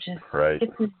know, just right.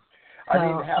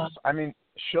 I mean,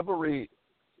 chivalry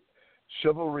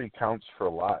counts for a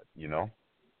lot, you know.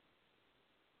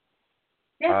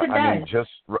 Yes, it does. I mean,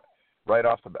 right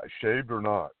off the bat, shaved or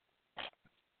not?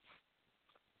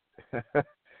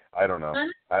 I don't know.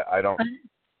 I don't.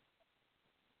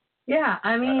 Yeah,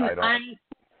 I mean, I don't.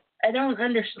 don't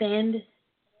understand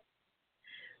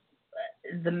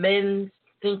the men's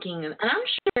thinking, and I'm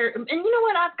sure. And you know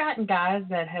what? I've gotten guys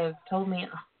that have told me,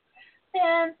 "Oh,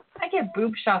 man, I get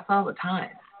boob shots all the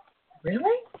time."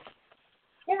 Really?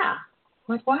 Yeah.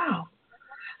 I'm like, wow.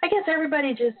 I guess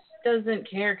everybody just doesn't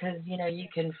care because, you know, you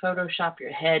can Photoshop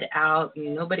your head out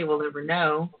and nobody will ever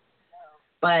know.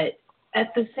 But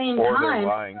at the same Or time, they're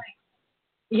lying.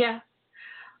 yeah.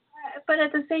 But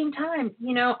at the same time,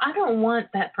 you know, I don't want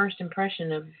that first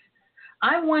impression of,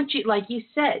 I want you, like you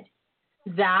said,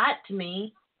 that to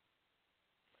me,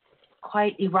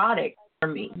 quite erotic for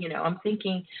me. You know, I'm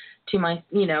thinking to my,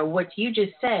 you know, what you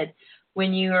just said,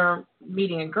 when you're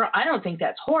meeting a girl, I don't think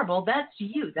that's horrible. That's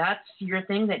you. That's your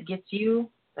thing that gets you.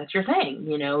 That's your thing,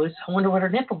 you know, is I wonder what her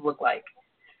nipples look like.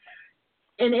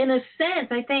 And in a sense,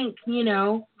 I think, you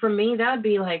know, for me, that would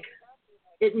be like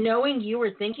it, knowing you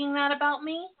were thinking that about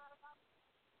me,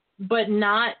 but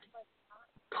not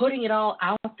putting it all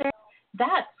out there.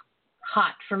 That's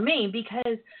hot for me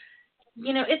because,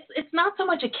 you know, it's not so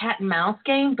much a cat and mouse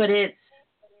game, but it's,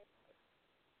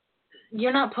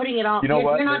 you're not putting it all. You know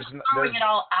what? You're not throwing it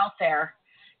all out there,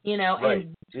 you know, right.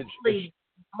 and really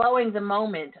blowing the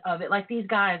moment of it. Like these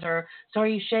guys are, so are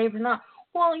you shaved or not?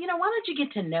 Well, you know, why don't you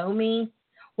get to know me?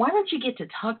 Why don't you get to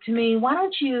talk to me? Why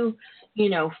don't you, you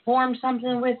know, form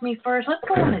something with me first? Let's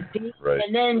go on a date, right.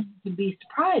 and then you can be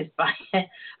surprised by it.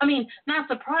 I mean, not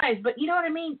surprised, but you know what I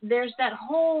mean? There's that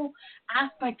whole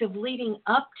aspect of leading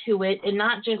up to it and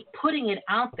not just putting it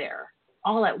out there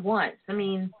all at once. I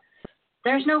mean,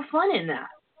 there's no fun in that.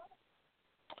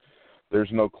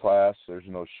 There's no class. There's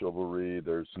no chivalry.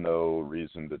 There's no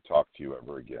reason to talk to you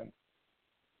ever again.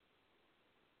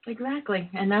 Exactly.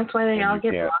 And that's why they all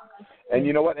get blocked. And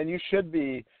you know what? And you should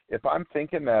be, if I'm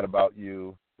thinking that about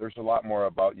you, there's a lot more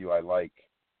about you I like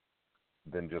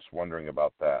than just wondering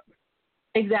about that.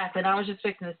 Exactly. And I was just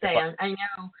fixing to say, I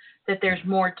know that there's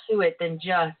more to it than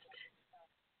just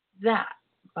that.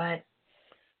 But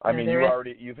I mean,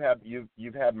 you've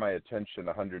had my attention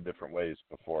 100 different ways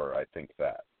before I think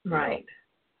that. Right.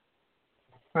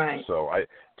 Right. So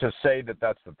to say that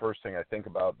that's the first thing I think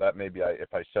about, that maybe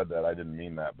if I said that I didn't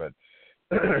mean that, but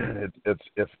it's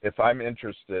if I'm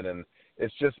interested in,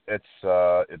 it's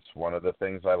one of the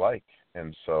things I like,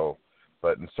 and so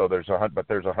there's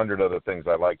 100 other things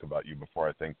I like about you before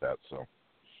I think that. So,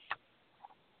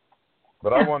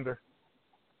 but I wonder.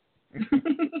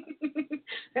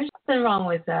 There's nothing wrong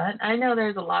with that. I know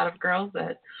there's a lot of girls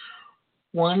that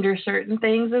wonder certain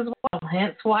things as well.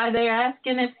 Hence why they're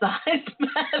asking if size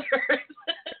matters.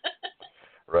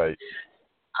 Right.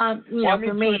 You know,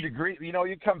 for me, to a degree, you know,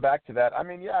 you come back to that. I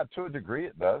mean, yeah, to a degree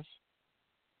it does.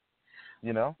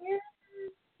 You know? Yeah.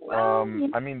 Well,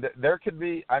 I mean, there could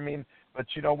be, I mean, but,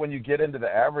 you know, when you get into the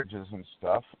averages and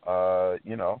stuff,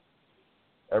 you know,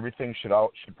 everything should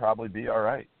probably be all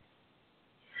right.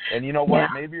 And you know what? Yeah.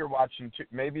 Maybe you're watching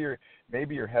maybe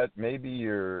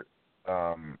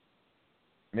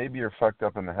you're fucked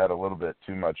up in the head a little bit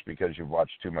too much because you've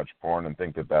watched too much porn and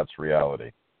think that that's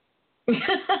reality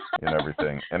and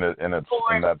everything, and that's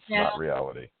not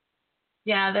reality.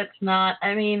 Yeah, that's not.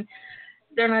 I mean,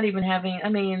 they're not even having. I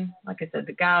mean, like I said,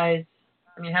 the guys.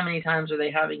 I mean, how many times are they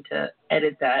having to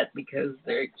edit that because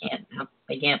they can't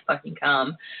fucking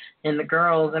come? And the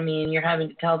girls, I mean, you're having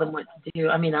to tell them what to do.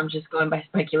 I mean, I'm just going by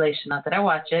speculation, not that I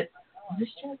watch it. I'm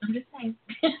just saying.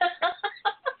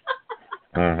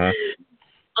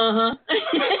 Uh-huh.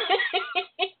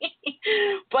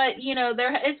 But you know,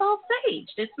 it's all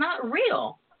staged. It's not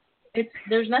real.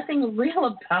 There's nothing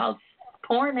real about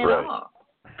porn at all.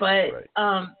 But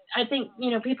I think,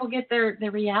 you know, people get their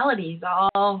realities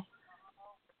all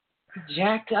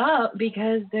jacked up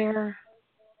because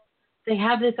they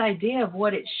have this idea of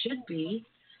what it should be.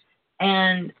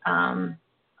 And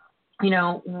you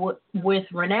know, with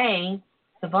Renee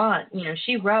Savant, you know,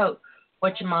 she wrote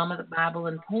What Your Mama, the Bible,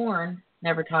 and Porn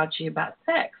Never Taught You About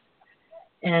Sex.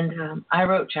 And I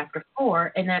wrote chapter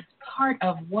 4, and that's part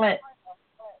of what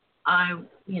I,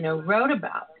 you know, wrote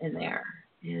about in there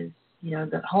is, you know,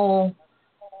 the whole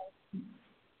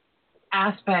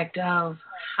aspect of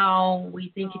how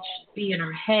we think it should be in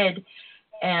our head.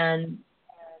 And,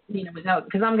 you know,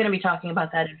 because I'm going to be talking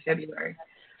about that in February,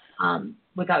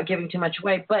 without giving too much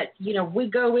away. But, you know, we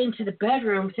go into the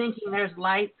bedroom thinking there's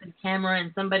lights and camera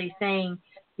and somebody saying,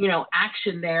 you know,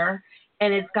 action there.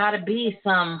 And it's got to be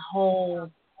some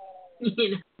whole,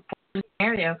 you know,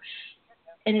 scenario.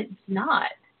 And it's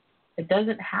not. It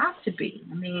doesn't have to be.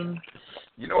 I mean,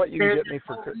 you know what you can get me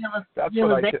for Christmas? That's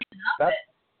what I could.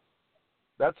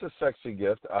 That's a sexy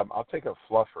gift. I'll take a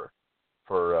fluffer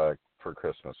for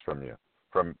Christmas from you,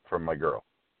 from my girl.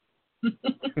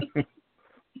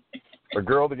 A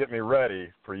girl to get me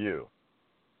ready for you.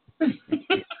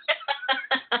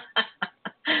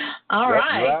 All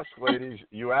right.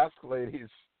 You ask ladies.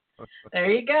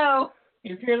 There you go.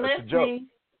 If you're That's listening.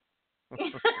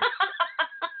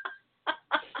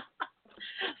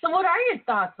 So what are your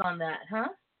thoughts on that, huh?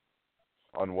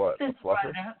 On what? A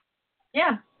fluffer?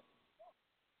 Yeah.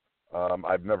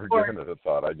 I've never given it a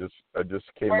thought. I just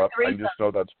came up. I just know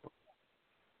that's.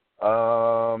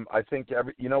 I think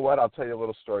you know what? I'll tell you a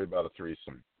little story about a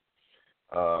threesome.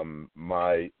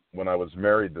 When I was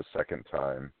married the second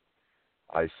time,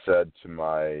 I said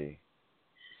to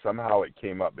somehow it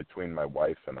came up between my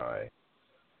wife and I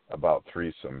about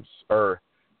threesomes. Or,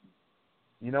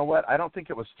 you know what? I don't think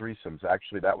it was threesomes.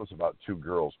 Actually, that was about two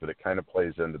girls, but it kind of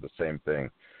plays into the same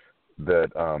thing.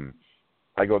 That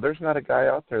I go, there's not a guy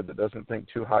out there that doesn't think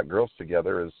two hot girls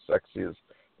together is sexy as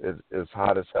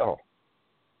hot as hell.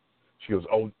 She goes,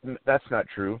 oh, that's not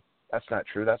true. That's not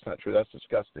true. That's not true. That's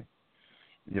disgusting.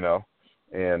 You know?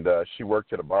 And she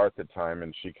worked at a bar at the time,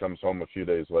 and she comes home a few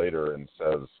days later and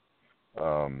says,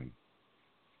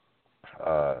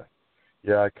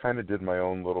 yeah, I kind of did my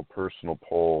own little personal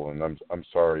poll, and I'm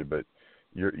sorry, but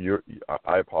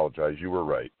I apologize. You were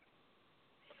right.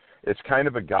 It's kind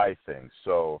of a guy thing,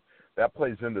 so that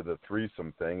plays into the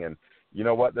threesome thing. And you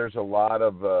know what? There's a lot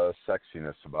of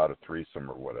sexiness about a threesome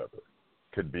or whatever.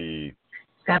 Could be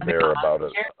there about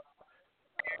it.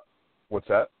 What's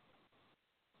that?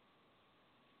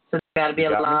 So there's got to be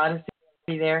a lot of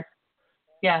sexy there.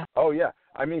 Yeah. Oh yeah.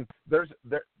 I mean, there's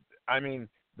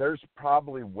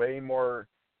probably way more.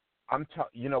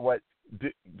 You know what?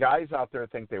 Guys out there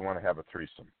think they want to have a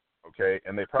threesome, okay,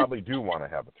 and they probably do want to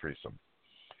have a threesome.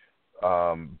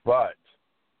 But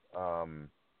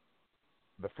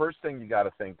the first thing you got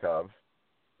to think of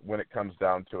when it comes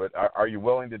down to it, are you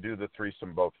willing to do the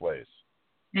threesome both ways?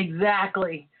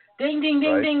 Exactly. Ding, ding,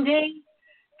 ding, right? Ding, ding.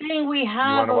 Ding, we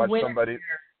have you a watch winner. Somebody,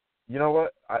 you know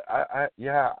what?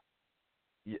 Yeah.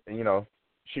 You know,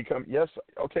 she come, yes,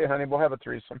 okay, honey, we'll have a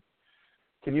threesome.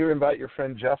 Can you invite your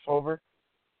friend Jeff over?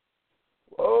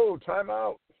 Whoa, time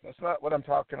out. That's not what I'm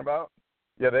talking about.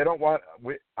 Yeah, they don't want,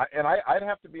 I'd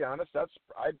have to be honest, that's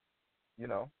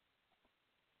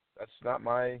not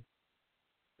my,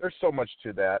 there's so much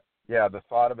to that. Yeah, the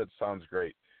thought of it sounds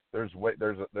great. There's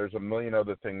a million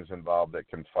other things involved that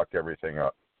can fuck everything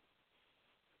up.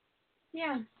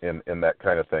 Yeah. In that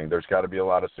kind of thing, there's got to be a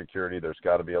lot of security. There's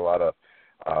got to be a lot of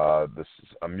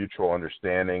a mutual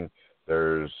understanding.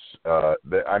 There's,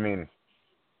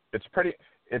 it's pretty.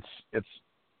 It's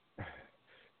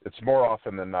more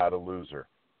often than not a loser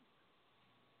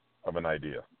of an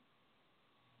idea.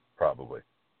 Probably.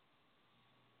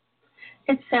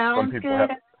 It sounds good at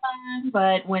the time,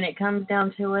 but when it comes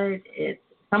down to it,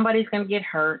 somebody's going to get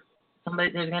hurt.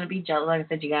 There's going to be jealous. Like I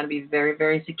said, you got to be very,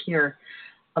 very secure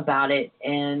about it.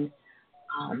 And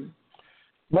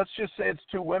let's just say it's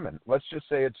two women. Let's just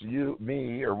say it's you,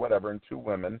 me, or whatever, and two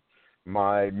women.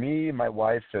 My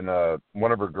wife, and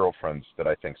one of her girlfriends that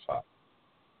I think's hot.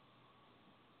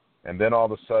 And then all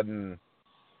of a sudden,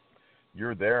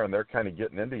 you're there, and they're kind of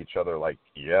getting into each other. Like,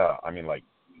 yeah, I mean, like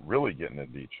really getting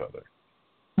into each other.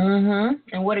 Mm-hmm.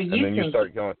 And what are you thinking? And then you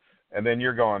start going, and then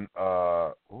you're going,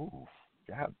 ooh,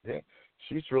 God dang,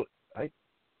 she's really.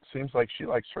 Seems like she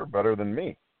likes her better than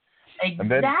me.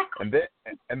 Exactly.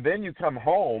 And then you come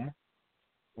home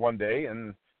one day,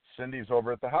 and Cindy's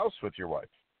over at the house with your wife.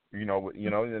 You know,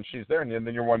 and she's there, and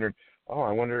then you're wondering, oh,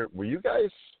 I wonder, were you guys?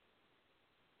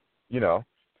 You know,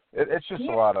 it's just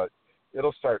a lot of.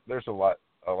 It'll start. There's a lot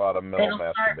of mental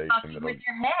masturbation. Start fucking with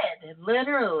your head,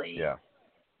 literally. Yeah.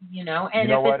 You know, and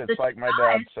you know what? It's like my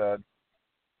dad said.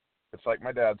 It's like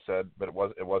my dad said, but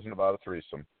it wasn't about a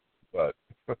threesome. But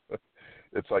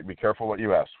it's like, be careful what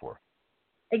you ask for.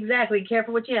 Exactly.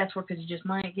 Careful what you ask for, because you just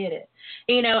might get it.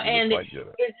 You know, and is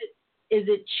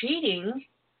it cheating?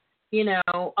 You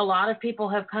know, a lot of people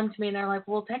have come to me and they're like,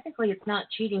 well, technically it's not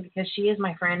cheating because she is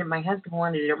my friend and my husband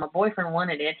wanted it or my boyfriend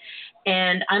wanted it.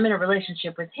 And I'm in a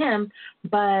relationship with him,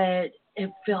 but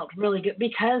it felt really good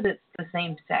because it's the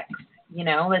same sex. You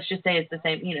know, let's just say it's the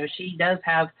same. You know, she does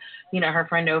have, her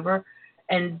friend over,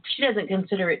 and she doesn't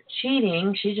consider it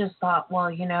cheating. She just thought, well,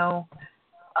 it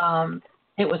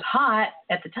was hot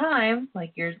at the time,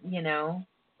 like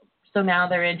so now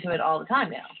they're into it all the time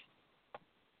now.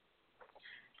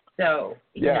 So,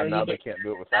 now they can't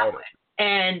do it without it.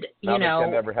 And, now they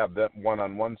can never have that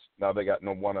one-on-one. Now they got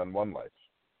no one-on-one life.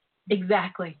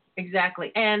 Exactly.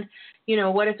 And,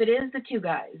 what if it is the two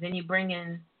guys and you bring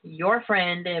in your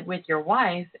friend with your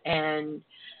wife, and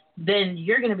then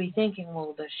you're going to be thinking,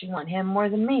 well, does she want him more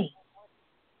than me?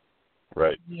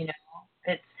 Right. It's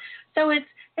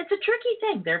it's a tricky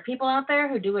thing. There are people out there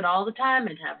who do it all the time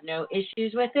and have no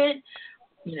issues with it.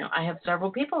 I have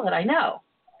several people that I know.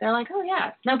 They're like, oh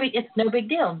yeah, it's no big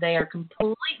deal. They are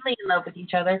completely in love with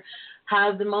each other,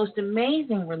 have the most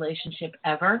amazing relationship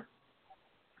ever,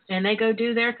 and they go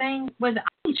do their thing without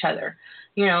each other,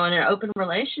 in an open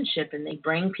relationship, and they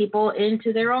bring people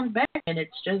into their own bed, and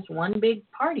it's just one big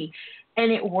party,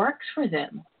 and it works for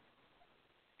them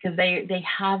because they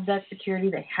have that security,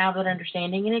 they have that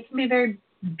understanding, and it can be very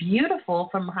beautiful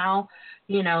from how,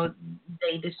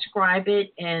 they describe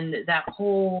it and that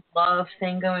whole love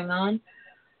thing going on.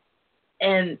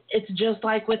 And it's just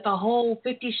like with the whole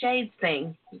 50 Shades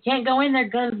thing. You can't go in there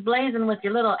guns blazing with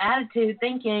your little attitude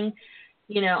thinking,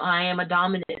 I am a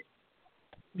dominant.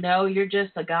 No, you're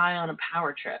just a guy on a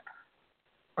power trip.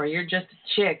 Or you're just a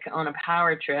chick on a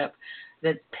power trip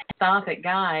that's pissed off at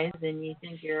guys and you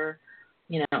think you're,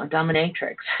 a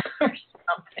dominatrix or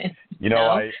something.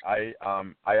 I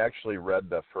actually read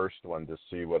the first one to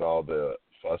see what all the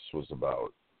fuss was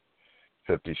about,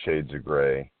 50 Shades of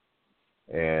Grey.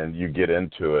 And you get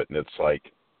into it, and it's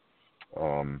like,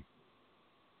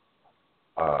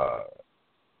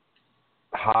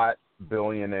 hot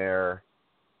billionaire,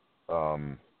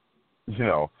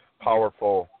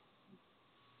 powerful,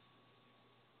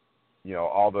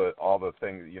 all the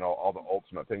things, all the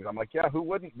ultimate things. I'm like, yeah, who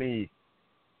wouldn't be?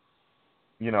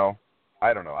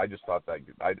 I don't know. I just thought that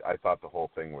I thought the whole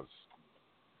thing was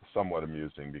somewhat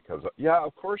amusing because, yeah,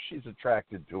 of course she's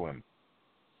attracted to him.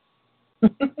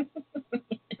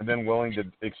 And then willing to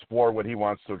explore what he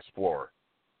wants to explore.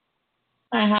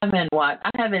 I haven't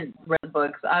read the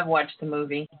books. I've watched the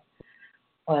movie,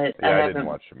 but I didn't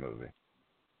watch the movie.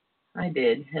 I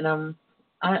did, and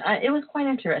it was quite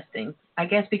interesting. I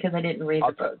guess because I didn't read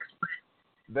the books.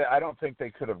 I don't think they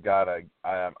could have got I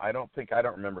don't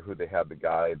remember who they had the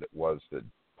guy that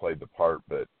played the part,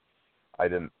 but I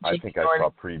didn't. I think I saw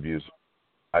previews.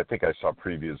 I think I saw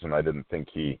previews, and I didn't think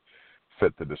he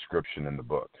fit the description in the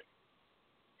book.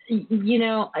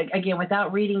 Again,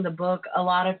 without reading the book, a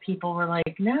lot of people were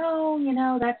like,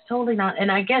 no, that's totally not.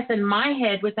 And I guess in my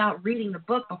head, without reading the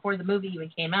book before the movie even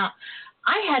came out,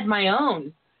 I had my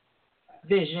own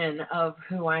vision of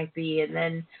who I'd be. And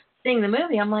then seeing the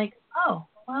movie, I'm like, oh,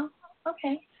 well,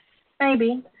 okay,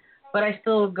 maybe. But I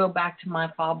still go back to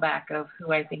my fallback of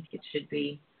who I think it should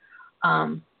be.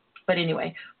 But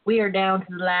anyway, we are down to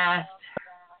the last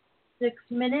 6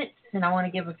 minutes, and I want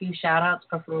to give a few shout-outs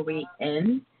before we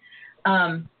end.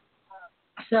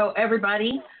 So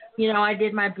everybody, I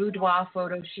did my boudoir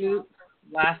photo shoot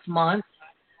last month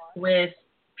with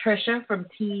Trisha from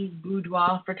T's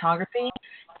Boudoir Photography,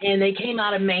 and they came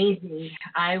out amazing.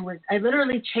 I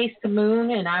literally chased the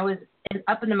moon, and I was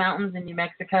up in the mountains in New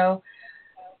Mexico.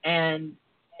 And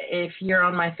if you're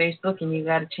on my Facebook and you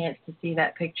got a chance to see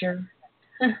that picture,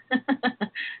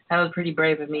 that was pretty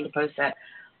brave of me to post that.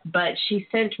 But she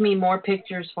sent me more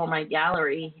pictures for my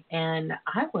gallery, and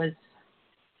I was,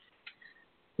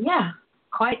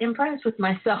 quite impressed with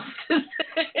myself.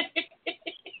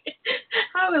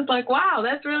 I was like, wow,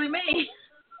 that's really me.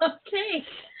 Okay.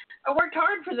 I worked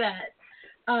hard for that.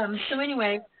 So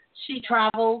anyway, she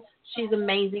travels. She's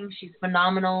amazing. She's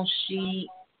phenomenal. She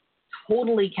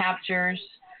totally captures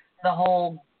the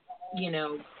whole,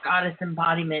 goddess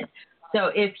embodiment.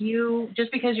 So if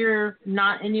just because you're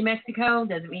not in New Mexico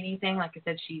doesn't mean anything. Like I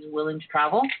said, she's willing to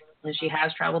travel, and she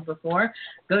has traveled before.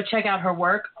 Go check out her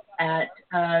work at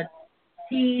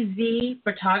TZ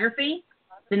Photography,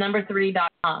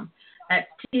 3.com. That's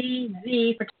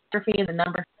TZ Photography,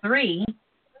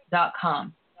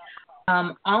 3.com.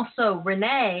 Also,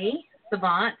 Renee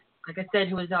Savant, like I said,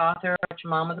 who is the author of Your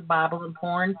Mom with the Bible and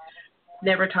Porn,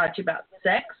 Never Taught You About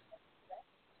Sex.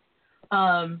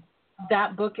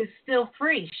 That book is still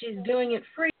free. She's doing it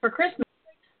free for Christmas.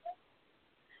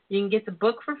 You can get the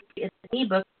book for free. It's an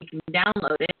ebook. You can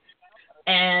download it.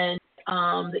 And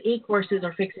the e-courses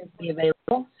are fixing to be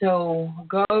available. So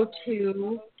go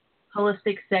to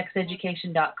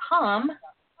holisticsexeducation.com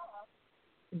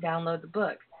and download the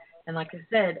book. And like I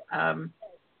said, I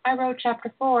wrote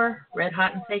chapter 4, Red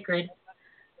Hot and Sacred.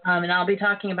 And I'll be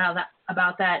talking about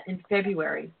that in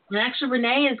February. And actually,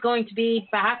 Renee is going to be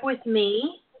back with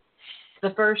me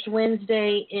the first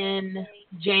Wednesday in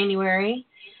January,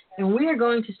 and we are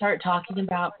going to start talking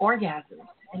about orgasms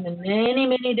and the many,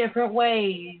 many different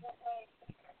ways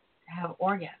to have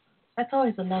orgasms. That's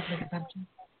always a lovely subject.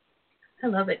 I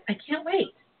love it. I can't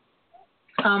wait.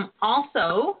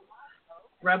 Also,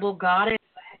 Rebel Goddess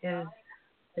is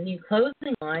the new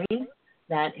clothing line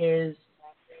that is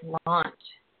launched.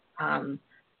 I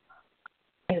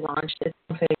launched it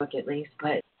on Facebook at least,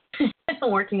 but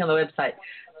I'm working on the website.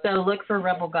 So look for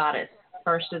Rebel Goddess,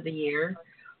 first of the year,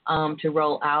 to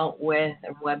roll out with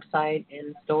a website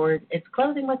and store. It's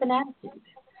clothing with an attitude.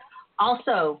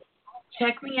 Also,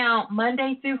 check me out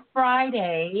Monday through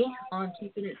Friday on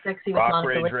Keeping It Sexy with Rock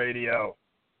Monica. Rage Radio.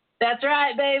 That's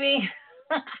right, baby.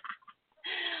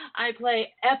 I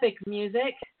play epic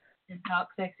music and talk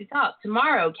sexy talk.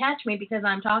 Tomorrow, catch me because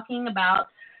I'm talking about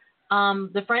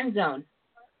the friend zone.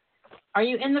 Are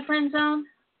you in the friend zone?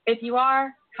 If you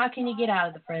are, how can you get out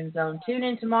of the friend zone? Tune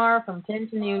in tomorrow from 10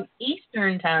 to noon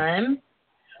Eastern Time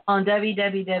on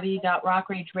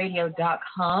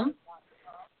www.rockrageradio.com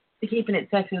to Keeping It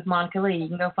Sexy with Monica Lee. You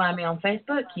can go find me on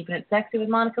Facebook, Keeping It Sexy with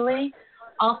Monica Lee.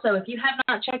 Also, if you have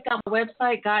not checked out my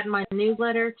website, gotten my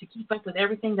newsletter to keep up with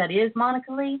everything that is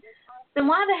Monica Lee, then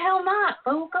why the hell not?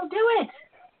 Go do it.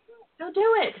 Go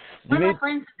do it. One of my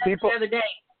friends said the other day.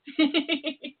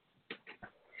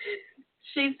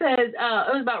 She said, it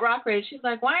was about Rock Rage. She's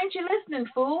like, why aren't you listening,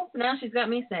 fool? Now she's got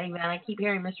me saying that. I keep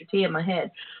hearing Mr. T in my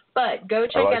head. But go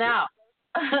check it out.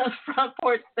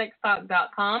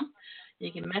 FrontPorchSexTalk.com.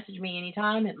 You can message me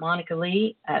anytime at Monica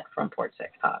Lee at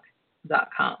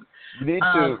FrontPorchSexTalk.com.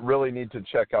 You really need to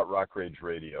check out Rock Rage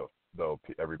Radio, though,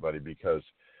 everybody, because,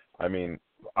 I mean,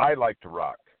 I like to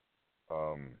rock.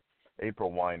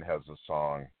 April Wine has a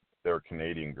song. They're a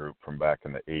Canadian group from back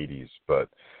in the 80s, but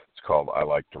it's called I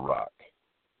Like to Rock.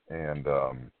 And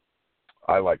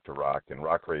I like to rock, and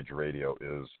Rock Rage Radio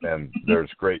is, and there's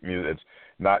great music. It's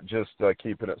not just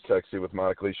Keeping It Sexy with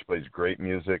Monica Lee. She plays great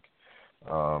music.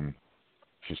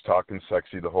 She's talking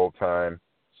sexy the whole time,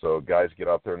 so guys, get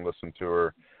out there and listen to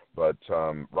her. But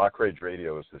Rock Rage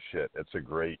Radio is the shit. It's a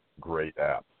great, great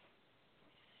app.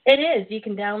 It is. You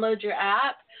can download your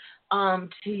app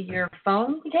to your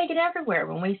phone. You can take it everywhere.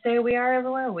 When we say we are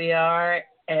everywhere, we are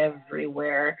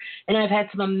everywhere. And I've had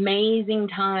some amazing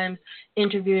times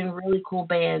interviewing really cool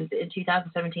bands. In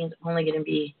 2017, it's only going to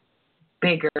be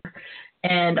bigger.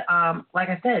 And like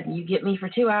I said, you get me for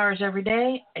 2 hours every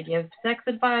day. I give sex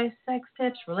advice, sex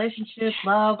tips, relationships,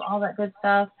 love, all that good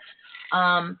stuff.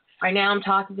 Right now I'm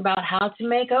talking about how to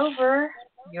make over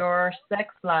your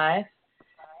sex life,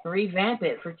 revamp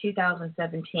it for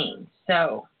 2017.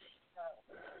 So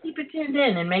keep it tuned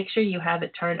in and make sure you have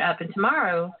it turned up. And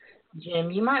tomorrow,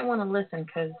 Jim, you might want to listen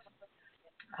because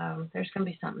there's going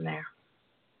to be something there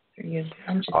for you.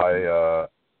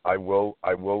 I will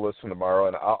listen tomorrow,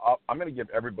 and I'm going to give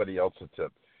everybody else a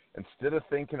tip. Instead of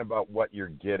thinking about what you're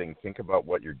getting, think about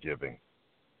what you're giving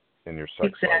in your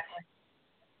sex life.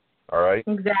 All right?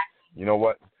 Exactly. You know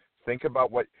what? Think about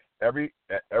what every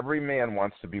man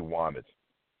wants to be wanted,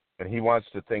 and he wants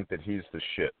to think that he's the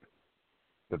shit,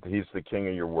 that he's the king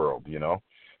of your world, you know?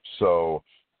 So,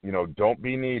 you know, don't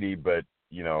be needy, but,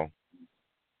 you know,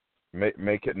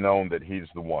 make it known that he's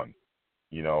the one,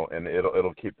 you know, and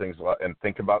it'll keep things alive. And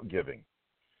think about giving.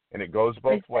 And it goes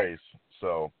both ways.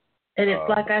 So and it's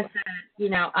like I said, you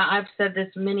know, I've said this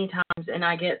many times, and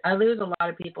I lose a lot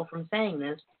of people from saying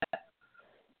this, but,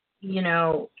 you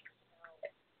know,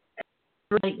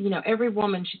 every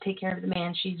woman should take care of the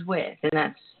man she's with, and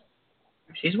that's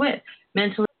who she's with,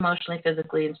 mentally, emotionally,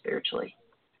 physically, and spiritually.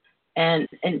 And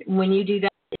when you do that,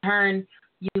 in turn,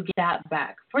 you get that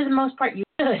back. For the most part, you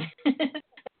should.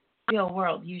 Real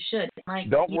world, you should.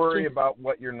 Don't worry about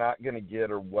what you're not going to get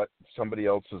or what somebody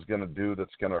else is going to do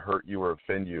that's going to hurt you or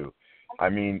offend you. I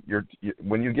mean,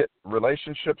 when you get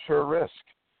relationships are a risk.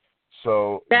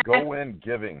 So go in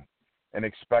giving and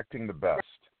expecting the best.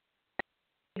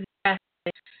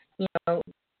 Exactly. You know,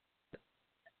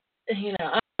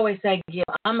 I always say give.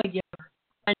 I'm a giver.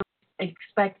 I don't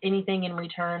expect anything in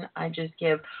return. I just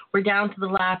give. We're down to the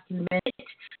last minute.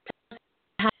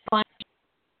 How to find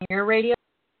your radio?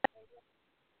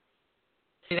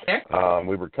 You there?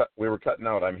 We were cutting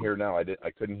out. I'm here now. I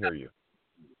couldn't hear you.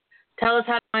 Tell us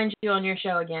how to find you on your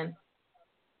show again.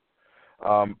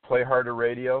 Play Harder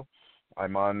Radio.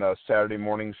 I'm on Saturday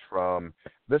mornings from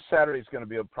this Saturday is going to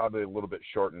be probably a little bit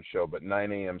shortened show, but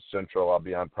 9 a.m. Central. I'll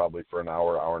be on probably for an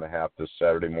hour and a half this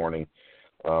Saturday morning.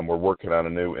 We're working on a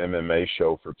new MMA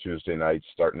show for Tuesday night,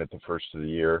 starting at the first of the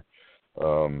year.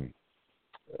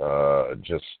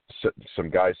 Just some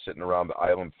guys sitting around the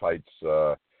Island Fights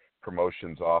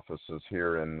promotions offices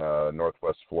here in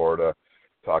Northwest Florida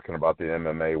talking about the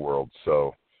MMA world.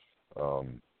 So,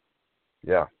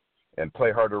 yeah. And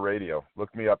Play Harder Radio.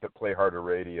 Look me up at Play Harder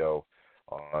Radio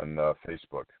on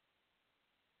Facebook.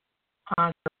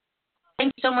 Awesome.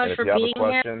 Thank you so much for being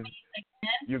here.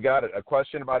 You got it. A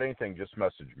question about anything, just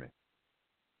message me.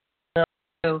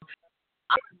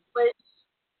 I wish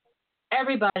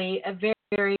everybody a very,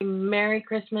 very Merry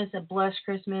Christmas, a blessed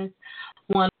Christmas,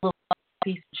 one little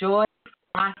piece of joy from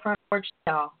my Front Porch,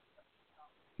 y'all.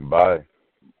 Bye.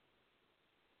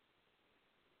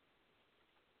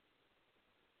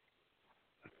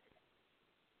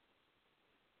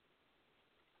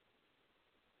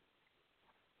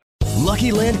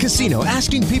 Lucky Land Casino,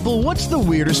 asking people, what's the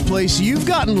weirdest place you've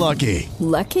gotten lucky?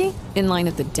 Lucky? In line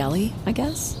at the deli, I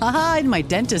guess? Aha, in my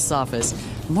dentist's office.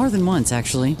 More than once,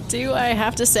 actually. Do I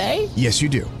have to say? Yes, you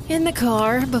do. In the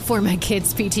car before my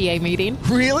kids' PTA meeting.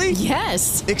 Really?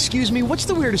 Yes. Excuse me, what's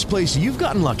the weirdest place you've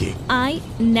gotten lucky? I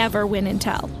never win and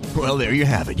tell. Well, there you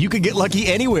have it. You can get lucky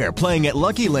anywhere, playing at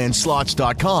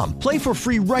LuckyLandSlots.com. Play for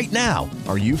free right now.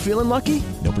 Are you feeling lucky?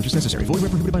 No purchase necessary. Void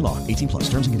where prohibited by law. 18+.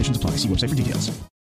 Terms and conditions apply. See website for details.